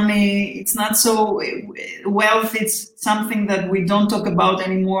of money. It's not so wealth. It's something that we don't talk about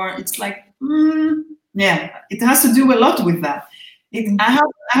anymore. It's like, yeah, it has to do a lot with that. I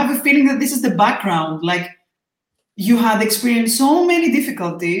have a feeling that this is the background. Like, you had experienced so many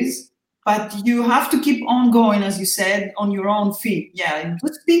difficulties, but you have to keep on going, as you said, on your own feet. Yeah,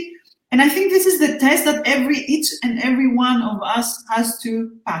 and I think this is the test that each and every one of us has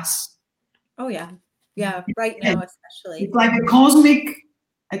to pass. Oh yeah, yeah. Right now, especially, it's like a cosmic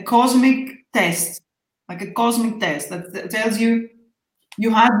test, that tells you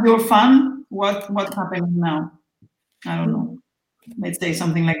had your fun. What happened now? I don't know. Let's say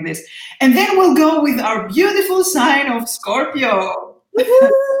something like this. And then we'll go with our beautiful sign of Scorpio.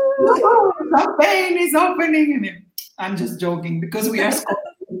 Champagne is opening. I'm just joking because we are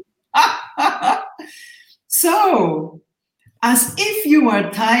Scorpio. So, as if you are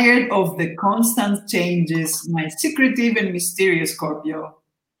tired of the constant changes, my secretive and mysterious Scorpio,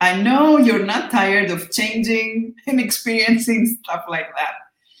 I know you're not tired of changing and experiencing stuff like that.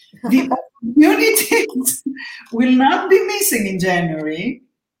 The opportunities will not be missing in January.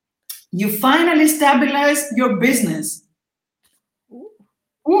 You finally stabilize your business.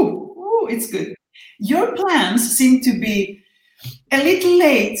 Ooh, it's good. Your plans seem to be a little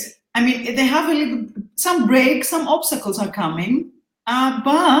late. I mean, they have some break, some obstacles are coming,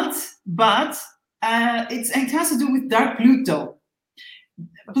 but it has to do with dark Pluto.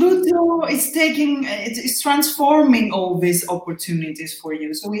 Pluto is it's transforming all these opportunities for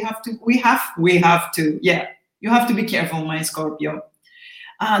you. So you have to, yeah, you have to be careful, my Scorpio.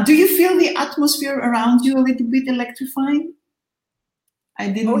 Do you feel the atmosphere around you a little bit electrifying? I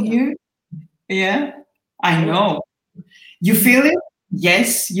didn't hear. Yeah, I know. You feel it?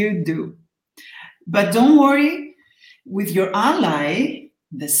 Yes, you do. But don't worry, with your ally,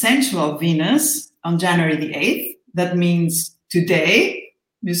 the sensual Venus, on January the 8th, that means today,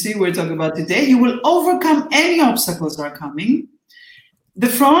 you see, we're talking about today, you will overcome any obstacles that are coming. The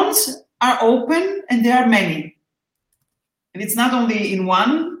fronts are open and there are many. And it's not only in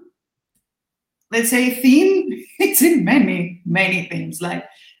one, let's say, theme, it's in many, many things like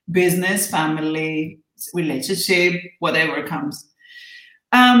business, family, relationship, whatever comes.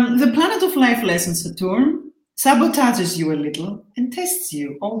 The planet of life lesson, Saturn, sabotages you a little and tests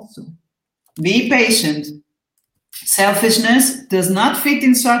you also. Be patient. Selfishness does not fit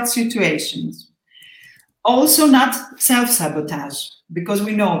in such situations. Also not self-sabotage, because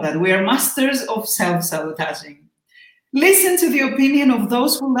we know that we are masters of self-sabotaging. Listen to the opinion of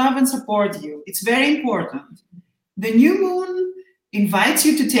those who love and support you. It's very important. The new moon invites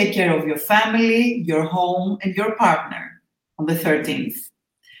you to take care of your family, your home, and your partner on the 13th.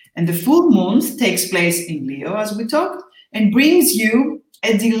 And the full moon takes place in Leo, as we talked, and brings you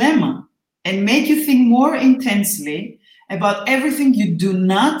a dilemma and make you think more intensely about everything you do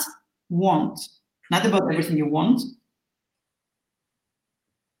not want. Not about everything you want.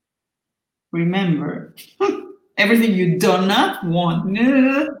 Remember, everything you do not want.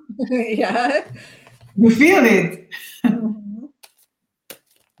 Yeah. You feel it. Mm-hmm.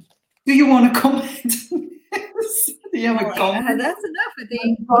 Do you want to comment? Do you have a comment? That's enough, I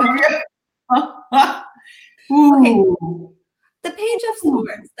think. Okay. The Page of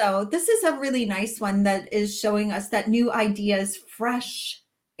Swords, though, this is a really nice one that is showing us that new ideas, fresh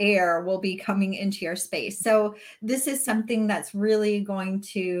air will be coming into your space. So this is something that's really going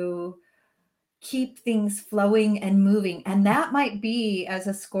to keep things flowing and moving. And that might be, as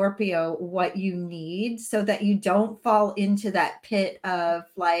a Scorpio, what you need so that you don't fall into that pit of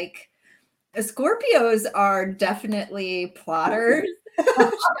like, Scorpios are definitely plotters,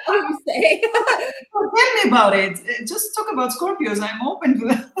 shall we say. Tell me about it. Just talk about Scorpios. I'm open to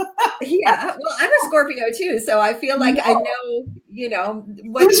that. Yeah, well, I'm a Scorpio too, so I feel like I know,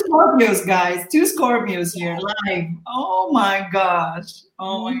 Two Scorpios, guys. Two Scorpios here live. Oh my gosh.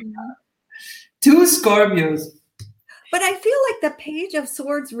 Oh my God. Two Scorpios. But I feel like the Page of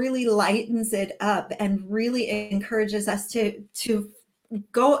Swords really lightens it up and really encourages us to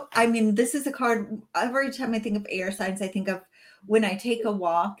go. I mean, this is a card, every time I think of air signs, I think of when I take a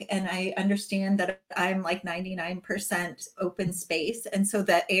walk and I understand that I'm like 99% open space. And so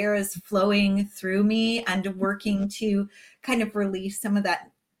the air is flowing through me and working to kind of release some of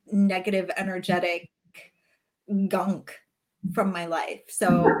that negative energetic gunk from my life.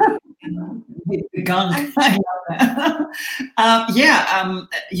 So the gunk. I love that.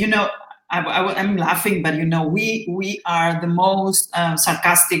 I'm laughing, but we are the most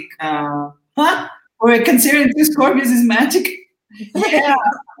sarcastic. We're considering two Scorpios is magic. Yeah.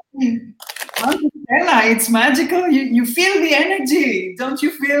 Stella, it's magical. You feel the energy, don't you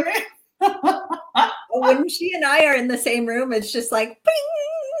feel it? When she and I are in the same room, it's just like, bing!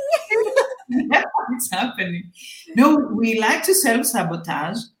 Yeah, it's happening. No, we like to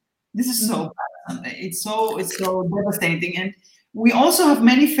self-sabotage. This is so bad. It's so devastating. And we also have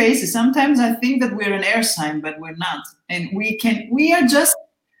many faces. Sometimes I think that we're an air sign, but we're not. And we have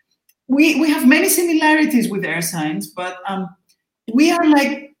many similarities with air signs, but we are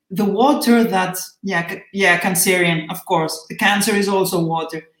like the water that, Cancerian, of course. The Cancer is also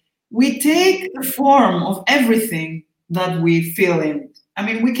water. We take the form of everything that we feel in. I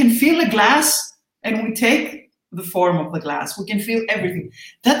mean, we can feel a glass and we take the form of the glass. We can feel everything.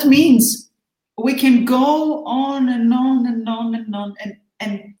 That means we can go on and on and on and on,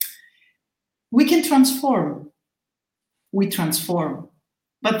 and we can transform. We transform.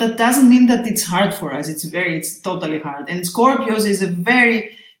 But that doesn't mean that it's hard for us. It's totally hard. And Scorpio is a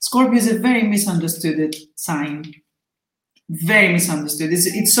very misunderstood sign. Very misunderstood.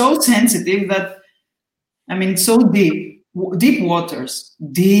 It's so sensitive that, I mean, it's so deep waters,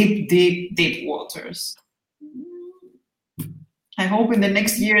 deep waters. I hope in the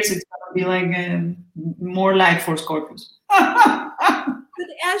next years it's going to be like more light for Scorpios. But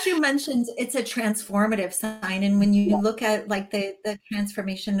as you mentioned, it's a transformative sign. And when you look at like the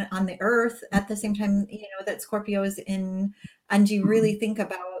transformation on the earth at the same time, that Scorpio is in, and you really think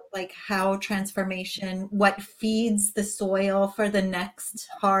about like how transformation, what feeds the soil for the next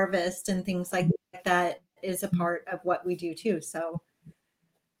harvest and things like that is a part of what we do too. So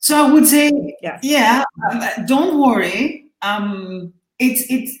I would say, don't worry.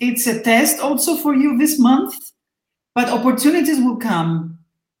 It's a test also for you this month, but opportunities will come.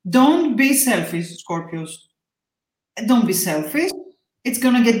 Don't be selfish, Scorpios. Don't be selfish. It's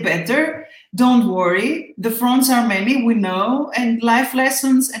gonna get better. Don't worry. The fronts are many, we know, and life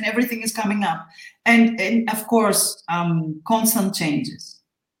lessons and everything is coming up. And of course, constant changes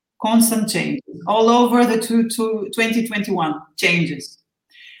all over the 2021 changes.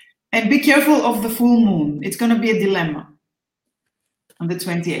 And be careful of the full moon. It's going to be a dilemma on the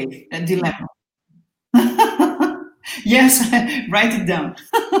 28th. A dilemma. Yes, write it down.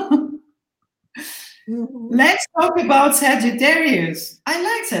 Let's talk about Sagittarius. I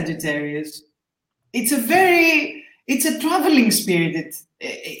like Sagittarius. It's a traveling spirit.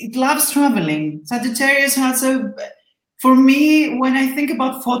 It loves traveling. Sagittarius for me, when I think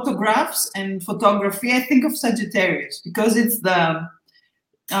about photographs and photography, I think of Sagittarius because it's the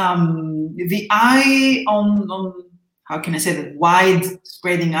eye on how can I say that, wide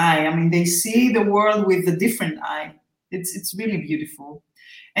spreading eye. I mean, they see the world with a different eye. It's really beautiful.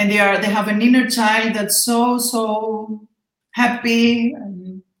 And they have an inner child that's so happy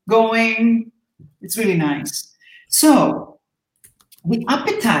and going. It's really nice. So the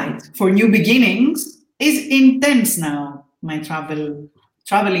appetite for new beginnings is intense now, my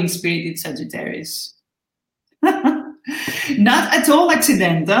traveling spirited Sagittarius. Not at all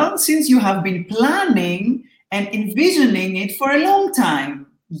accidental, since you have been planning and envisioning it for a long time.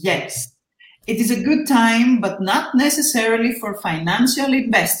 Yes, it is a good time, but not necessarily for financial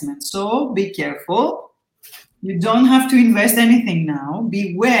investment. So be careful. You don't have to invest anything now.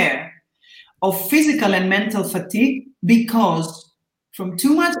 Beware of physical and mental fatigue, because from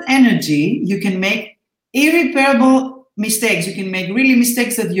too much energy, you can make irreparable mistakes. You can make really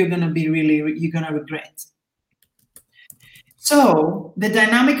mistakes that you're going to regret. So the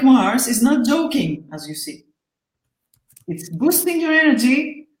dynamic Mars is not joking, as you see. It's boosting your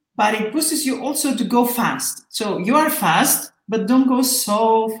energy, but it pushes you also to go fast. So you are fast, but don't go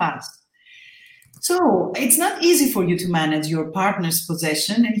so fast. So it's not easy for you to manage your partner's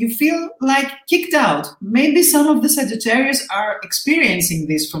possession and you feel like kicked out. Maybe some of the Sagittarius are experiencing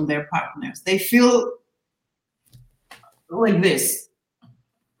this from their partners. They feel like this,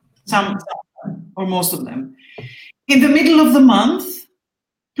 some or most of them. In the middle of the month,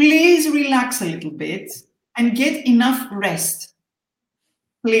 please relax a little bit and get enough rest.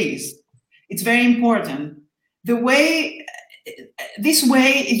 Please. It's very important. This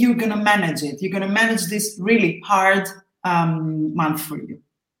way you're going to manage it. You're going to manage this really hard month for you.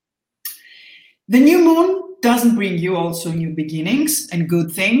 The new moon doesn't bring you also new beginnings and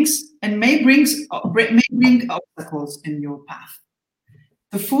good things, and may bring obstacles in your path.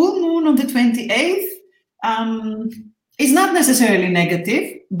 The full moon on the 28th is not necessarily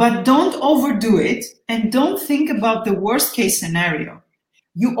negative, but don't overdo it and don't think about the worst case scenario.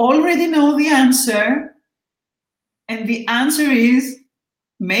 You already know the answer, and the answer is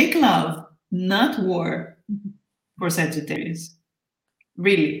make love, not war, for Sagittarius.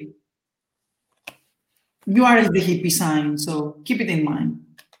 Really. You are the hippie sign, so keep it in mind.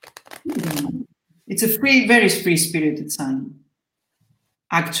 It's a very free-spirited sign,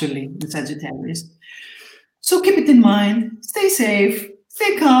 actually, the Sagittarius. So keep it in mind, stay safe,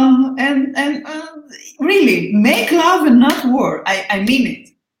 stay calm, and really, make love and not war. I mean it.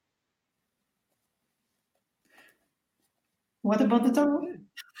 What about the tarot?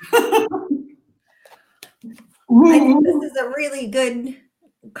 I think this is a really good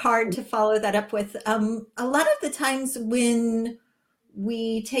card to follow that up with. A lot of the times when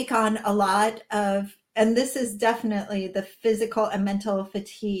we take on a lot of, and this is definitely the physical and mental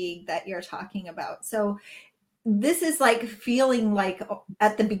fatigue that you're talking about. So this is like feeling like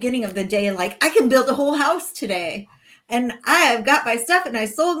at the beginning of the day, like I can build a whole house today. And I have got my stuff and I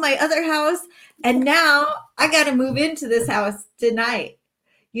sold my other house. And now I got to move into this house tonight.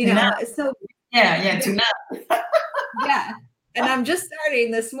 So tonight. Yeah. And I'm just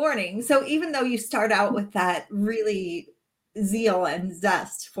starting this morning. So even though you start out with that really zeal and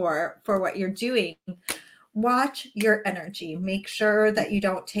zest for what you're doing, watch your energy. Make sure that you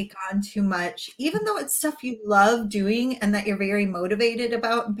don't take on too much, even though it's stuff you love doing and that you're very motivated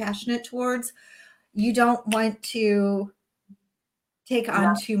about and passionate towards. You don't want to take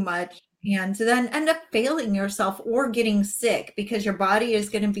on too much and then end up failing yourself or getting sick, because your body is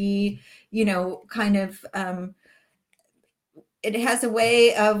going to be, kind of, it has a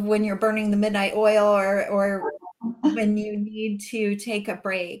way of when you're burning the midnight oil or when you need to take a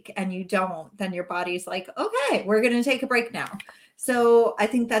break and you don't, then your body's like, okay, we're going to take a break now. So I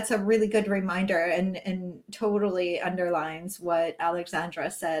think that's a really good reminder and totally underlines what Alexandra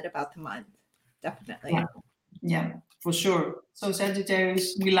said about the month. Definitely. Yeah, for sure. So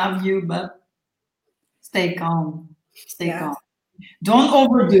Sagittarius, we love you, but stay calm. Stay calm. Don't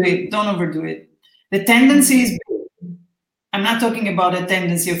overdo it. The tendency is big. I'm not talking about a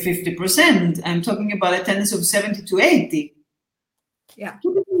tendency of 50%. I'm talking about a tendency of 70 to 80. Yeah.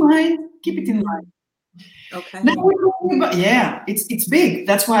 Keep it in mind. Okay. Now we're talking about, it's big.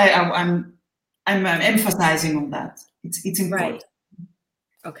 That's why I'm emphasizing on that. It's important. Right.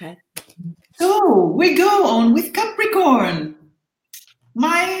 Okay. So we go on with Capricorn.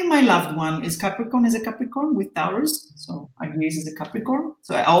 My loved one is Capricorn, is a Capricorn with Taurus. So Agnes is a Capricorn.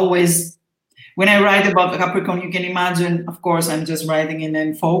 So I always, when I write about the Capricorn, you can imagine, of course, I'm just writing in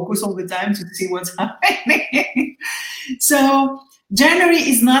and focus all the time to see what's happening. So January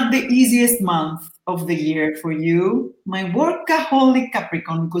is not the easiest month of the year for you, my workaholic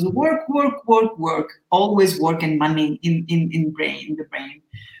Capricorn, because work, always work and money in the brain.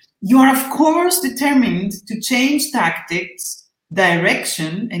 You are, of course, determined to change tactics,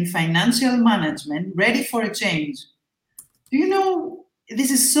 direction, and financial management, ready for a change. Do you know,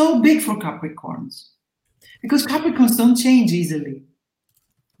 this is so big for Capricorns, because Capricorns don't change easily.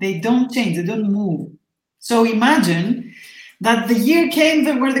 They don't change, they don't move. So imagine that the year came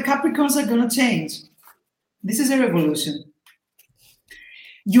where the Capricorns are going to change. This is a revolution.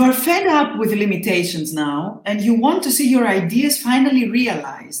 You are fed up with limitations now, and you want to see your ideas finally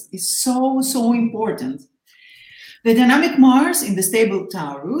realized. It's so important. The dynamic Mars in the stable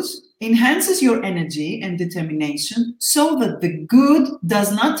Taurus enhances your energy and determination so that the good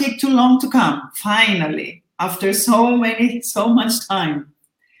does not take too long to come, finally, after so much time.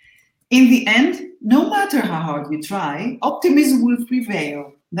 In the end, no matter how hard you try, optimism will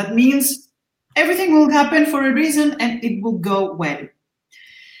prevail. That means everything will happen for a reason and it will go well.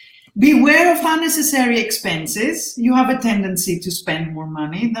 Beware of unnecessary expenses. You have a tendency to spend more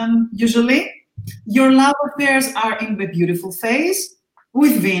money than usually. Your love affairs are in a beautiful phase.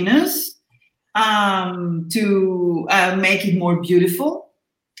 with Venus to make it more beautiful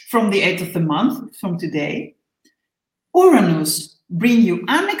from the 8th of the month, from today. Uranus bring you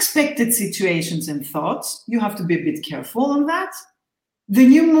unexpected situations and thoughts. You have to be a bit careful on that. The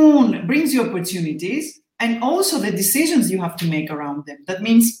new moon brings you opportunities and also the decisions you have to make around them. That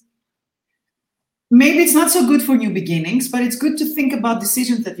means maybe it's not so good for new beginnings, but it's good to think about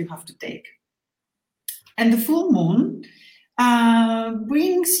decisions that you have to take. And the full moon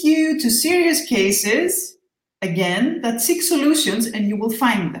brings you to serious cases, again, that seek solutions and you will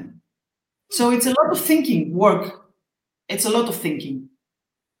find them. So it's a lot of thinking, work. It's a lot of thinking.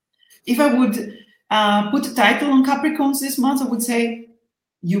 If I would put a title on Capricorns this month, I would say,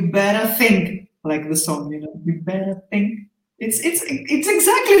 you better think, like the song, you better think. It's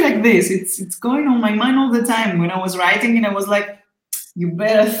exactly like this. It's going on my mind all the time. When I was writing and I was like, you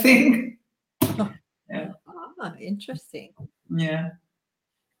better think. Yeah. Ah, interesting. Yeah.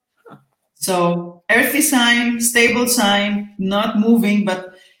 So earthy sign, stable sign, not moving,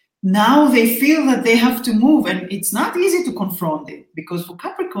 but now they feel that they have to move, and it's not easy to confront it, because for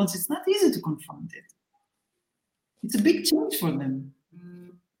Capricorns, it's not easy to confront it. It's a big change for them.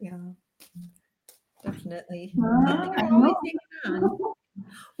 Yeah, definitely. I know.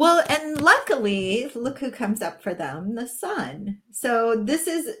 Well, and luckily, look who comes up for them, the sun. So this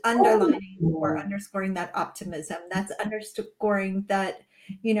is underlining or underscoring that optimism. That's underscoring that,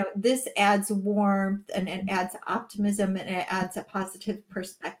 this adds warmth and it adds optimism and it adds a positive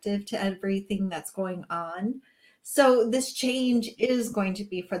perspective to everything that's going on. So this change is going to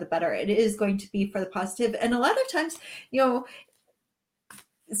be for the better. It is going to be for the positive. And a lot of times,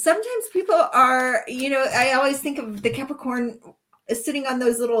 sometimes people are, I always think of the Capricorn sitting on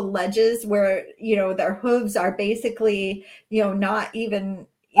those little ledges where, their hooves are basically, not even,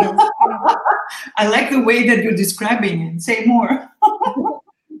 I like the way that you're describing it. Say more.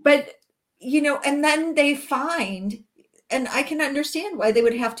 But, and then they find, and I can understand why they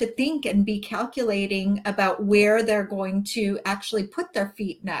would have to think and be calculating about where they're going to actually put their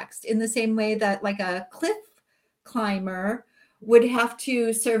feet next, in the same way that like a cliff climber would have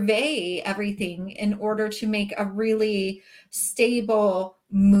to survey everything in order to make a really stable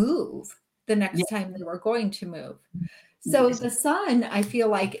move the next time they were going to move. So the sun, I feel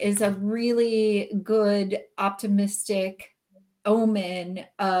like, is a really good, optimistic omen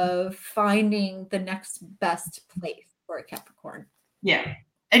of finding the next best place for a Capricorn. Yeah.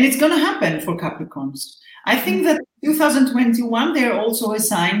 And it's going to happen for Capricorns. I think that 2021, they're also a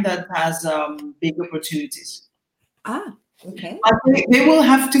sign that has big opportunities. Ah, okay. But they will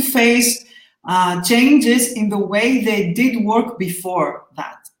have to face changes in the way they did work before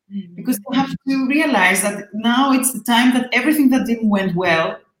that. Because they have to realize that now it's the time that everything that didn't went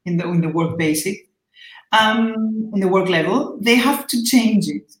well in the work basic, in the work level, they have to change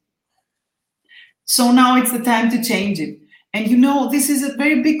it. So now it's the time to change it. And this is a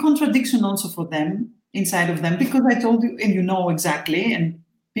very big contradiction also for them, inside of them, because I told you, and exactly, and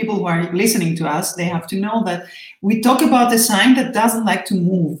people who are listening to us, they have to know that we talk about a sign that doesn't like to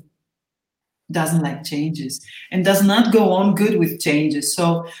move, doesn't like changes, and does not go on good with changes.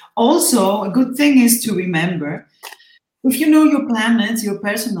 So also a good thing is to remember, if you know your planets, your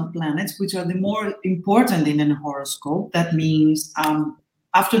personal planets, which are the more important in a horoscope, that means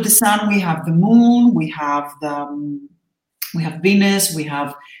after the sun, we have the moon, we have Venus, we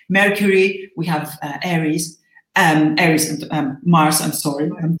have Mercury, we have Aries and Mars. I'm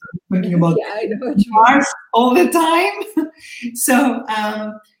sorry, I'm thinking about Mars all the time. So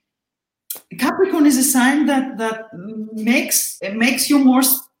Capricorn is a sign that makes you more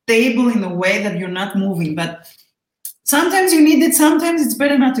stable in a way that you're not moving, but sometimes you need it, sometimes it's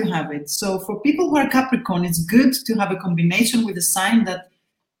better not to have it. So for people who are Capricorn, it's good to have a combination with a sign that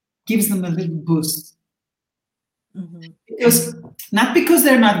gives them a little boost. Not because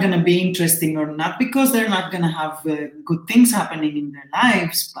they're not going to be interesting, or not because they're not going to have good things happening in their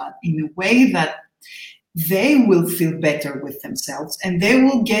lives, but in a way that they will feel better with themselves, and they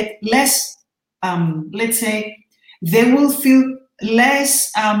will get less, let's say, they will feel less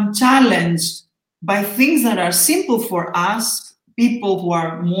challenged by things that are simple for us, people who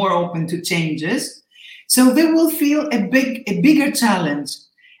are more open to changes. So they will feel a bigger challenge.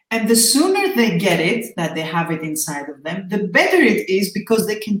 And the sooner they get it, that they have it inside of them, the better it is, because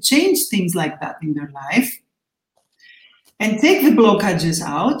they can change things like that in their life and take the blockages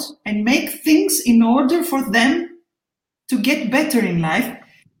out and make things in order for them to get better in life,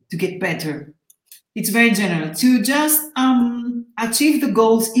 to get better. It's very general, to just achieve the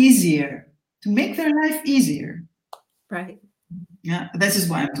goals easier, to make their life easier. Right. Yeah, this is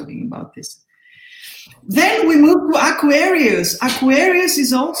why I'm talking about this. Then we move to Aquarius. Aquarius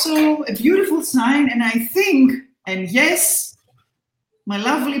is also a beautiful sign, and I think, and yes, my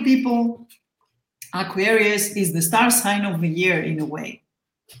lovely people, Aquarius is the star sign of the year in a way.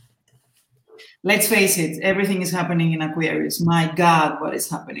 Let's face it, everything is happening in Aquarius. My God, what is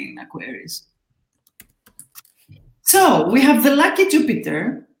happening in Aquarius? So we have the lucky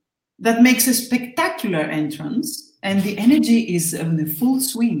Jupiter that makes a spectacular entrance, and the energy is in the full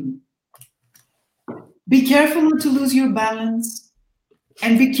swing. Be careful not to lose your balance,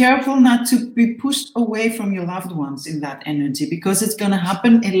 and be careful not to be pushed away from your loved ones in that energy, because it's going to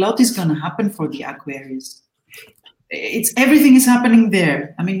happen. A lot is going to happen for the Aquarius. Everything is happening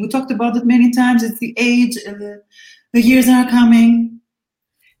there. I mean, we talked about it many times. It's the age, the years are coming.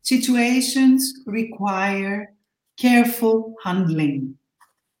 Situations require careful handling.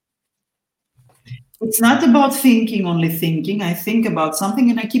 It's not about thinking, only thinking. I think about something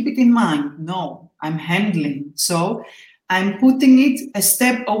and I keep it in mind. No, I'm handling. So I'm putting it a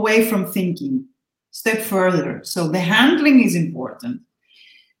step away from thinking, step further. So the handling is important.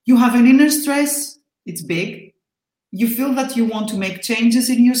 You have an inner stress, it's big. You feel that you want to make changes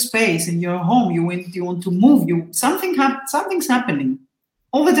in your space, in your home. You want to move. Something's happening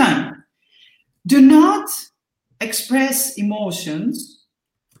all the time. Do not express emotions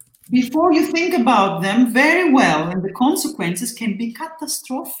before you think about them very well, and the consequences can be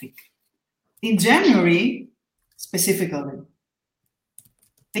catastrophic. In January, specifically,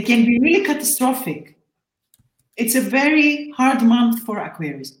 they can be really catastrophic. It's a very hard month for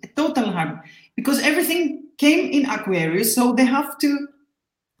Aquarius, a total hard, because everything came in Aquarius, so they have to,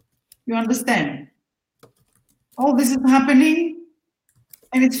 you understand, all this is happening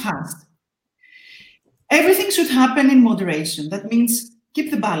and it's fast. Everything should happen in moderation. That means keep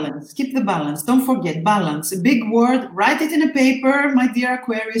the balance. Don't forget balance, a big word. Write it in a paper, my dear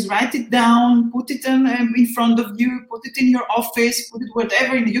Aquarius. Write it down, put it in front of you, put it in your office, put it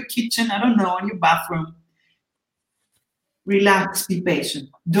whatever, in your kitchen, I don't know, in your bathroom. Relax, be patient.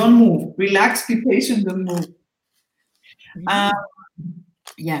 Don't move. Relax, be patient, don't move.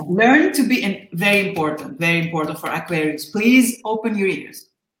 Learn to be, and very important for Aquarius. Please open your ears.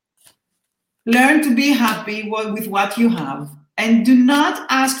 Learn to be happy with what you have, and do not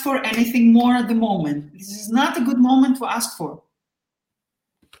ask for anything more at the moment. This is not a good moment to ask for.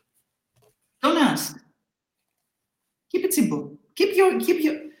 Don't ask. Keep it simple. Keep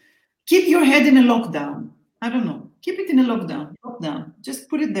your head in a lockdown. I don't know. Keep it in a lockdown. Just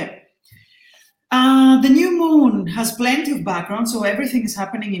put it there. The new moon has plenty of background, so everything is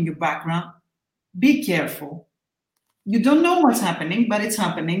happening in your background. Be careful. You don't know what's happening, but it's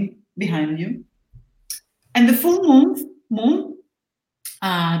happening behind you. And the full moon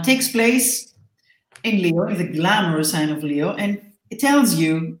takes place in Leo, in the glamorous sign of Leo, and it tells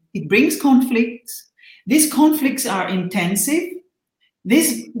you, it brings conflicts. These conflicts are intensive.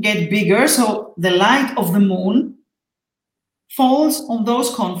 These get bigger, so the light of the moon falls on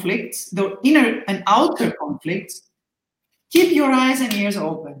those conflicts, the inner and outer conflicts. Keep your eyes and ears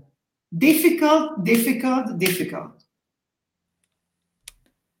open. Difficult.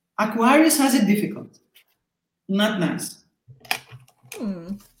 Aquarius has it difficult. Not nice.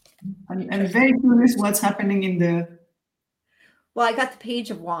 I'm very curious what's happening in the... Well, I got the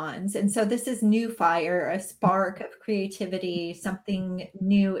Page of Wands, and so this is new fire, a spark of creativity. Something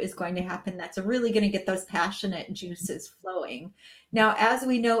new is going to happen that's really going to get those passionate juices flowing. Now, as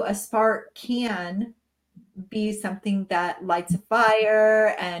we know, a spark can be something that lights a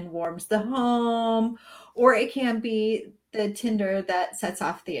fire and warms the home, or it can be the tinder that sets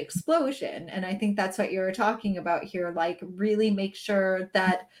off the explosion. And I think that's what you're talking about here. Like, really make sure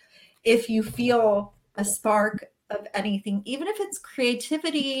that if you feel a spark of anything, even if it's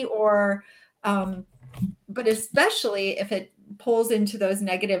creativity or but especially if it pulls into those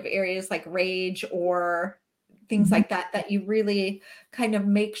negative areas like rage or things like that, that you really kind of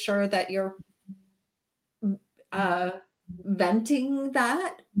make sure that you're venting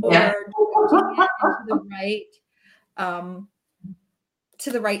that, or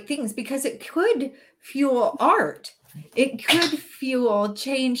to the right things, because it could fuel art. It could fuel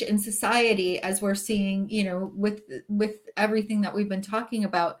change in society, as we're seeing, with everything that we've been talking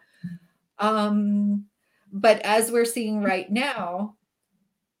about. But as we're seeing right now,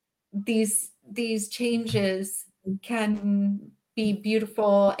 these changes can be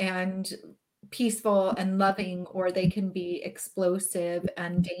beautiful and peaceful and loving, or they can be explosive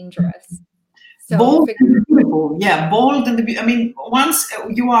and dangerous. So bold and beautiful. Yeah, bold and I mean, once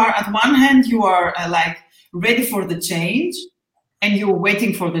you are, at one hand, you are like ready for the change and you're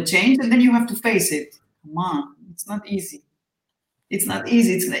waiting for the change, and then you have to face it. Come on, it's not easy. It's not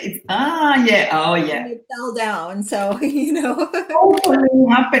easy. Oh yeah. It fell down. So, Totally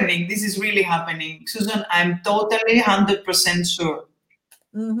happening. This is really happening. Susan, I'm totally 100% sure.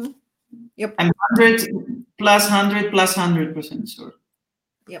 Mm-hmm. Yep. I'm 100 plus 100 plus 100% sure.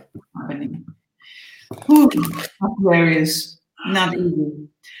 Yep. Happening. Whew, Aquarius, not easy.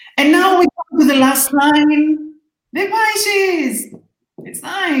 And now we come to the last line, the Pisces. It's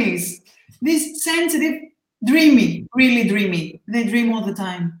nice. This sensitive, dreamy, really dreamy. They dream all the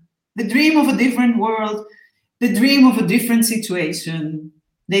time. The dream of a different world, the dream of a different situation.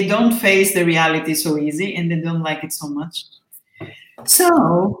 They don't face the reality so easy and they don't like it so much.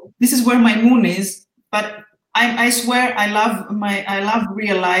 So this is where my moon is, but I swear I love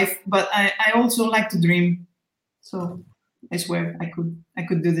real life, but I also like to dream. So I swear I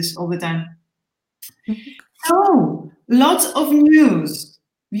could do this all the time. So lots of news.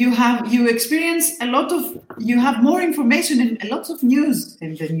 You have more information and lots of news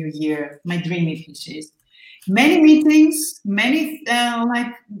in the new year, my dreamy Pisces. Many meetings, many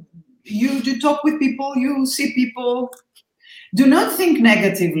you talk with people, you see people. Do not think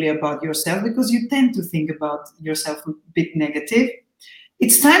negatively about yourself because you tend to think about yourself a bit negative.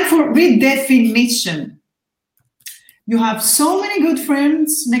 It's time for redefinition. You have so many good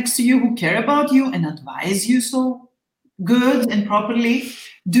friends next to you who care about you and advise you so good and properly.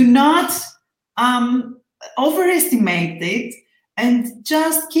 Do not overestimate it and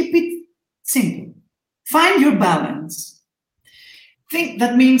just keep it simple. Find your balance.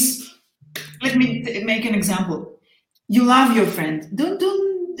 That means, let me make an example. You love your friend.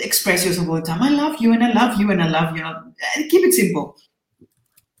 Don't express yourself all the time. I love you and I love you and I love you. Keep it simple.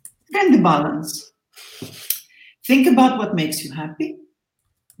 Find the balance. Think about what makes you happy,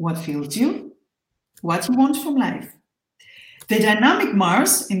 what fills you, what you want from life. The dynamic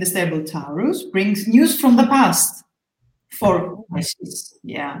Mars in the stable Taurus brings news from the past for Pisces.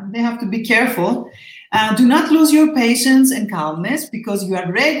 Yeah, they have to be careful. Do not lose your patience and calmness because you are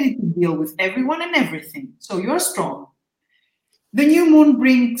ready to deal with everyone and everything. So you are strong. The new moon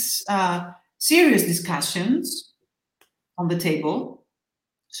brings serious discussions on the table.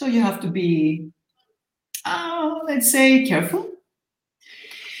 So you have to be, let's say, careful.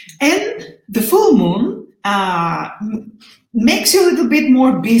 And the full moon makes you a little bit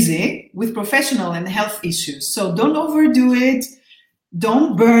more busy with professional and health issues. So don't overdo it.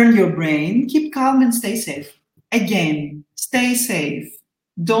 Don't burn your brain. Keep calm and stay safe. Again, stay safe.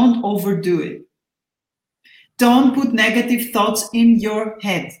 Don't overdo it. Don't put negative thoughts in your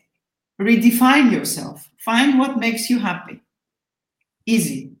head. Redefine yourself. Find what makes you happy.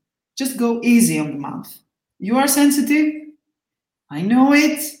 Easy. Just go easy on the mouth. You are sensitive. I know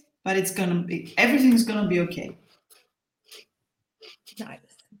it, but everything's gonna be okay. Nice.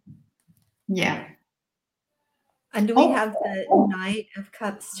 Yeah. And do we have the Knight of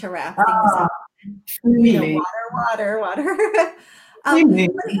Cups to wrap things up? Really? Water. Really?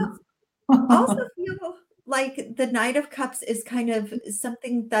 I also feel like the Knight of Cups is kind of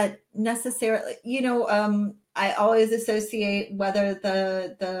something that necessarily, I always associate whether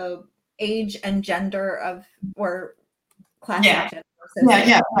the age and gender of or class action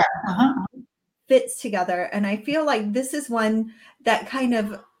fits together. And I feel like this is one that kind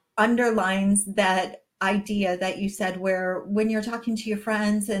of underlines that idea that you said, where when you're talking to your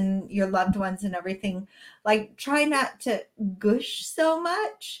friends and your loved ones and everything, like try not to gush so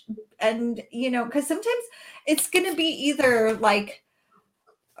much. And, because sometimes it's going to be either like,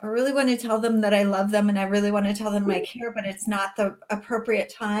 I really want to tell them that I love them and I really want to tell them I care, but it's not the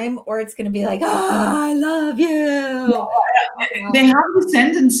appropriate time, or it's going to be like, I love you. They have this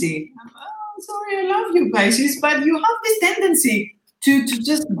tendency. Oh, sorry, I love you, Pisces, but you have this tendency to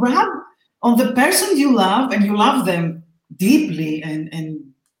just grab on the person you love, and you love them deeply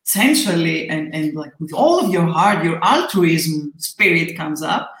and sensually and like with all of your heart. Your altruism spirit comes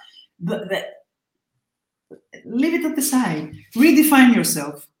up. Leave it at the side. Redefine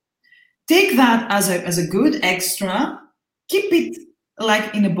yourself. Take that as a good extra. Keep it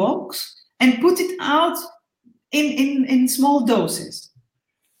like in a box and put it out in small doses.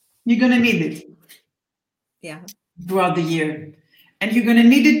 You're gonna need it. Yeah. Throughout the year. And you're going to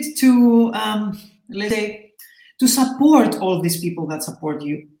need it to, let's say, to support all these people that support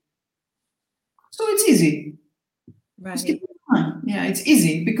you. So it's easy. Right. Yeah, it's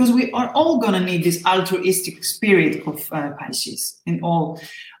easy because we are all going to need this altruistic spirit of Pisces in all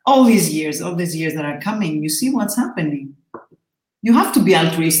these years that are coming. You see what's happening. You have to be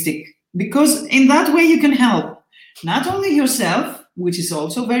altruistic because in that way you can help not only yourself, which is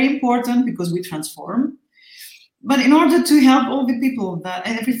also very important because we transform, but in order to help all the people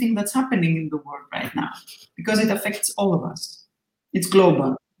and everything that's happening in the world right now, because it affects all of us. It's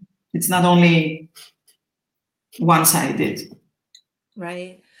global. It's not only one-sided.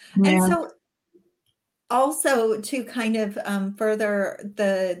 Right. Yeah. And so also to kind of further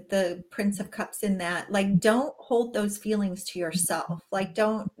the Prince of Cups in that, like, don't hold those feelings to yourself. Like,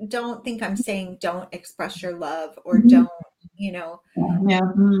 don't think I'm saying don't express your love or don't, you know, Yeah.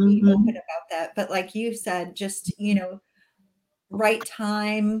 be open about that. But like you said, just, you know, right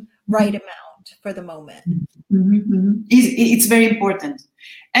time, right amount for the moment. It's very important.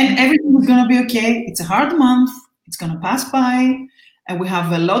 And everything is going to be okay. It's a hard month. It's going to pass by. And we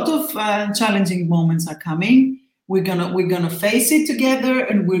have a lot of challenging moments are coming. We're gonna face it together,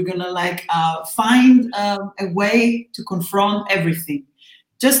 and we're gonna find a way to confront everything.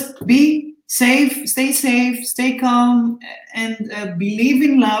 Just be safe, stay calm, and believe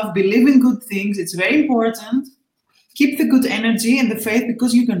in love, believe in good things. It's very important. Keep the good energy and the faith,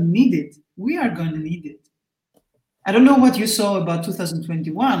 because you're gonna need it. We are gonna need it. I don't know what you saw about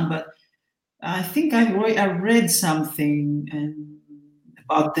 2021, but I think I read something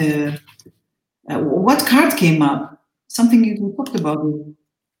about the what card came up. Something you talked about.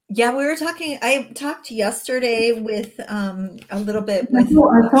 Yeah, we were talking. I talked yesterday with a little bit with. I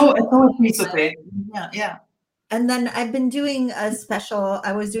saw a piece of it. Yeah. And then I've been doing a special.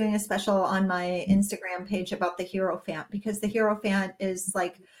 I was doing a special on my Instagram page about the Hierophant, because the Hierophant is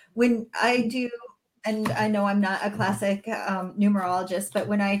like, when I do, and I know I'm not a classic numerologist, but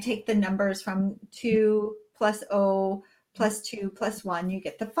when I take the numbers from 2 plus 0 plus 2 plus 1, you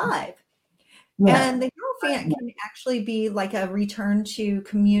get the 5. Yeah. And the Hierophant can actually be like a return to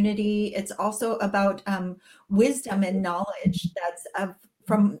community. It's also about wisdom and knowledge that's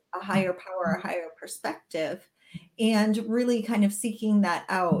from a higher power, a higher perspective, and really kind of seeking that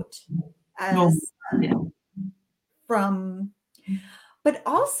out as from. But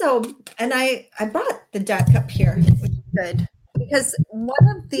also, and I brought the deck up here, which is good, because one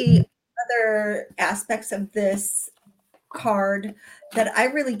of the other aspects of this card that I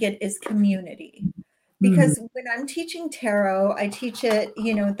really get is community. Because when I'm teaching tarot, I teach it,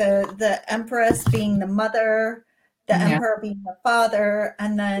 you know, the Empress being the mother, the Emperor being the father,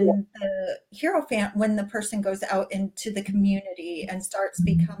 and then the Hierophant when the person goes out into the community and starts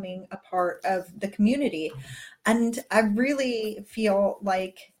becoming a part of the community. And I really feel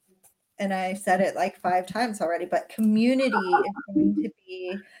like, and I said it like 5 times already, but community is going to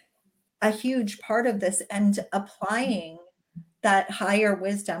be a huge part of this, and applying that higher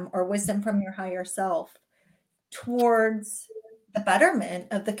wisdom or wisdom from your higher self towards the betterment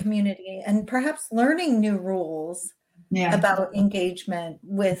of the community, and perhaps learning new rules about engagement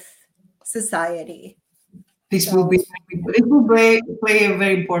with society. It will play a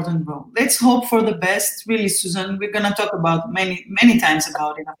very important role. Let's hope for the best, really, Susan. We're going to talk about many times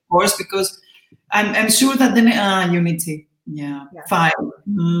about it, of course, because I'm sure that the unity, 5.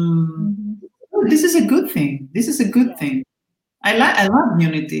 This is a good thing. Thing. I love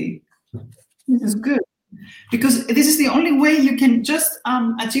unity. This is good, because this is the only way you can just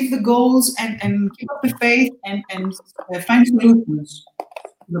achieve the goals and keep up the faith and find solutions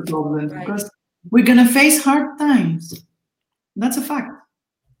to the problem. Because we're going to face hard times. That's a fact.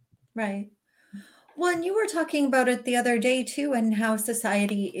 Right. Well, and you were talking about it the other day too, and how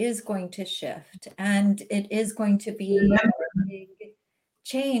society is going to shift, and it is going to be a big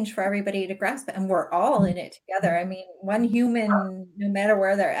change for everybody to grasp it, and we're all in it together. I mean, one human, no matter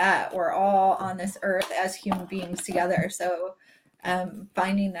where they're at, we're all on this earth as human beings together. So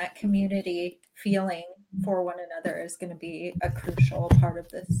finding that community feeling for one another is going to be a crucial part of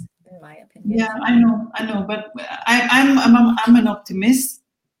this, in my opinion. Yeah, I know, but I'm an optimist.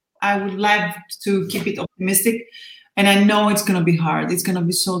 I would like to keep it optimistic, and I know it's going to be hard. It's going to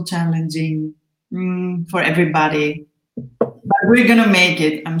be so challenging for everybody, but we're going to make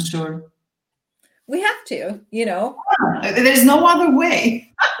it, I'm sure. We have to, you know. There's no other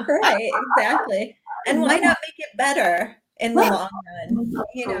way. Right, exactly. And why not make it better in the long run,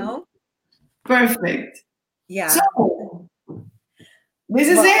 you know? Perfect. Yeah. So, this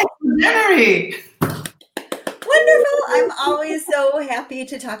is it, January. Wonderful. I'm always so happy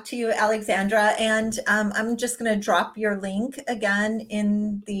to talk to you, Alexandra. And I'm just going to drop your link again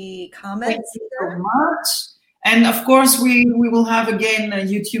in the comments. Thank you so much. And of course, we will have again a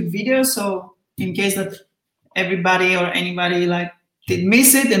YouTube video. So in case that everybody or anybody did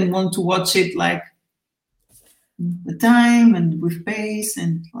miss it and want to watch it the time and with pace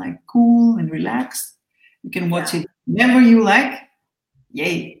and cool and relaxed, you can watch it whenever you like.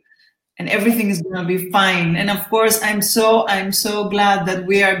 Yay. And everything is going to be fine. And of course, I'm so glad that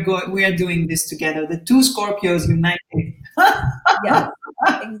we are doing this together. The 2 Scorpios united. Yes,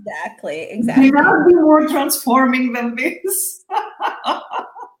 exactly. You cannot be more transforming than this.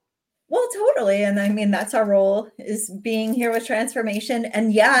 Well, totally. And I mean, that's our role, is being here with transformation.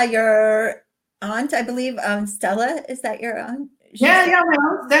 And yeah, your aunt, I believe, Stella, is that your aunt? Yeah, my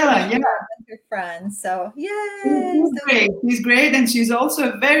aunt Stella, yeah. Your friend. So yay. She's great. She's great. And she's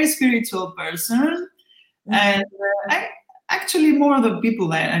also a very spiritual person. Mm-hmm. And I actually more of the people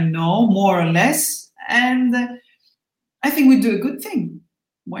that I know, more or less. And I think we do a good thing.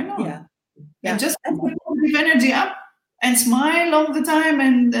 Why not? Yeah. And just give energy up and smile all the time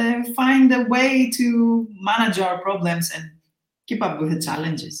and find a way to manage our problems and keep up with the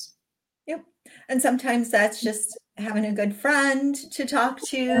challenges. Yep. And sometimes that's just having a good friend to talk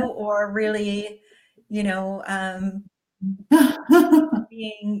to, or really, being,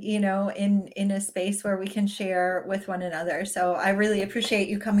 in a space where we can share with one another. So I really appreciate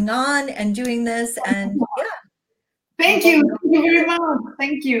you coming on and doing this. And yeah. Thank you. Thank you very much.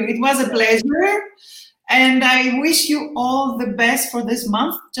 Thank you. It was a pleasure. And I wish you all the best for this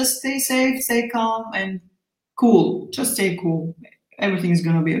month. Just stay safe, stay calm, and cool. Just stay cool. Everything is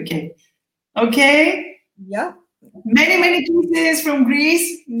going to be okay. Okay? Yeah. Many, many kisses from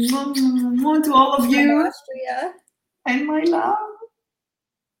Greece. Mwah, to all of you. From Austria. And my love.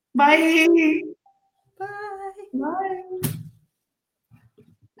 Bye. Bye. Bye.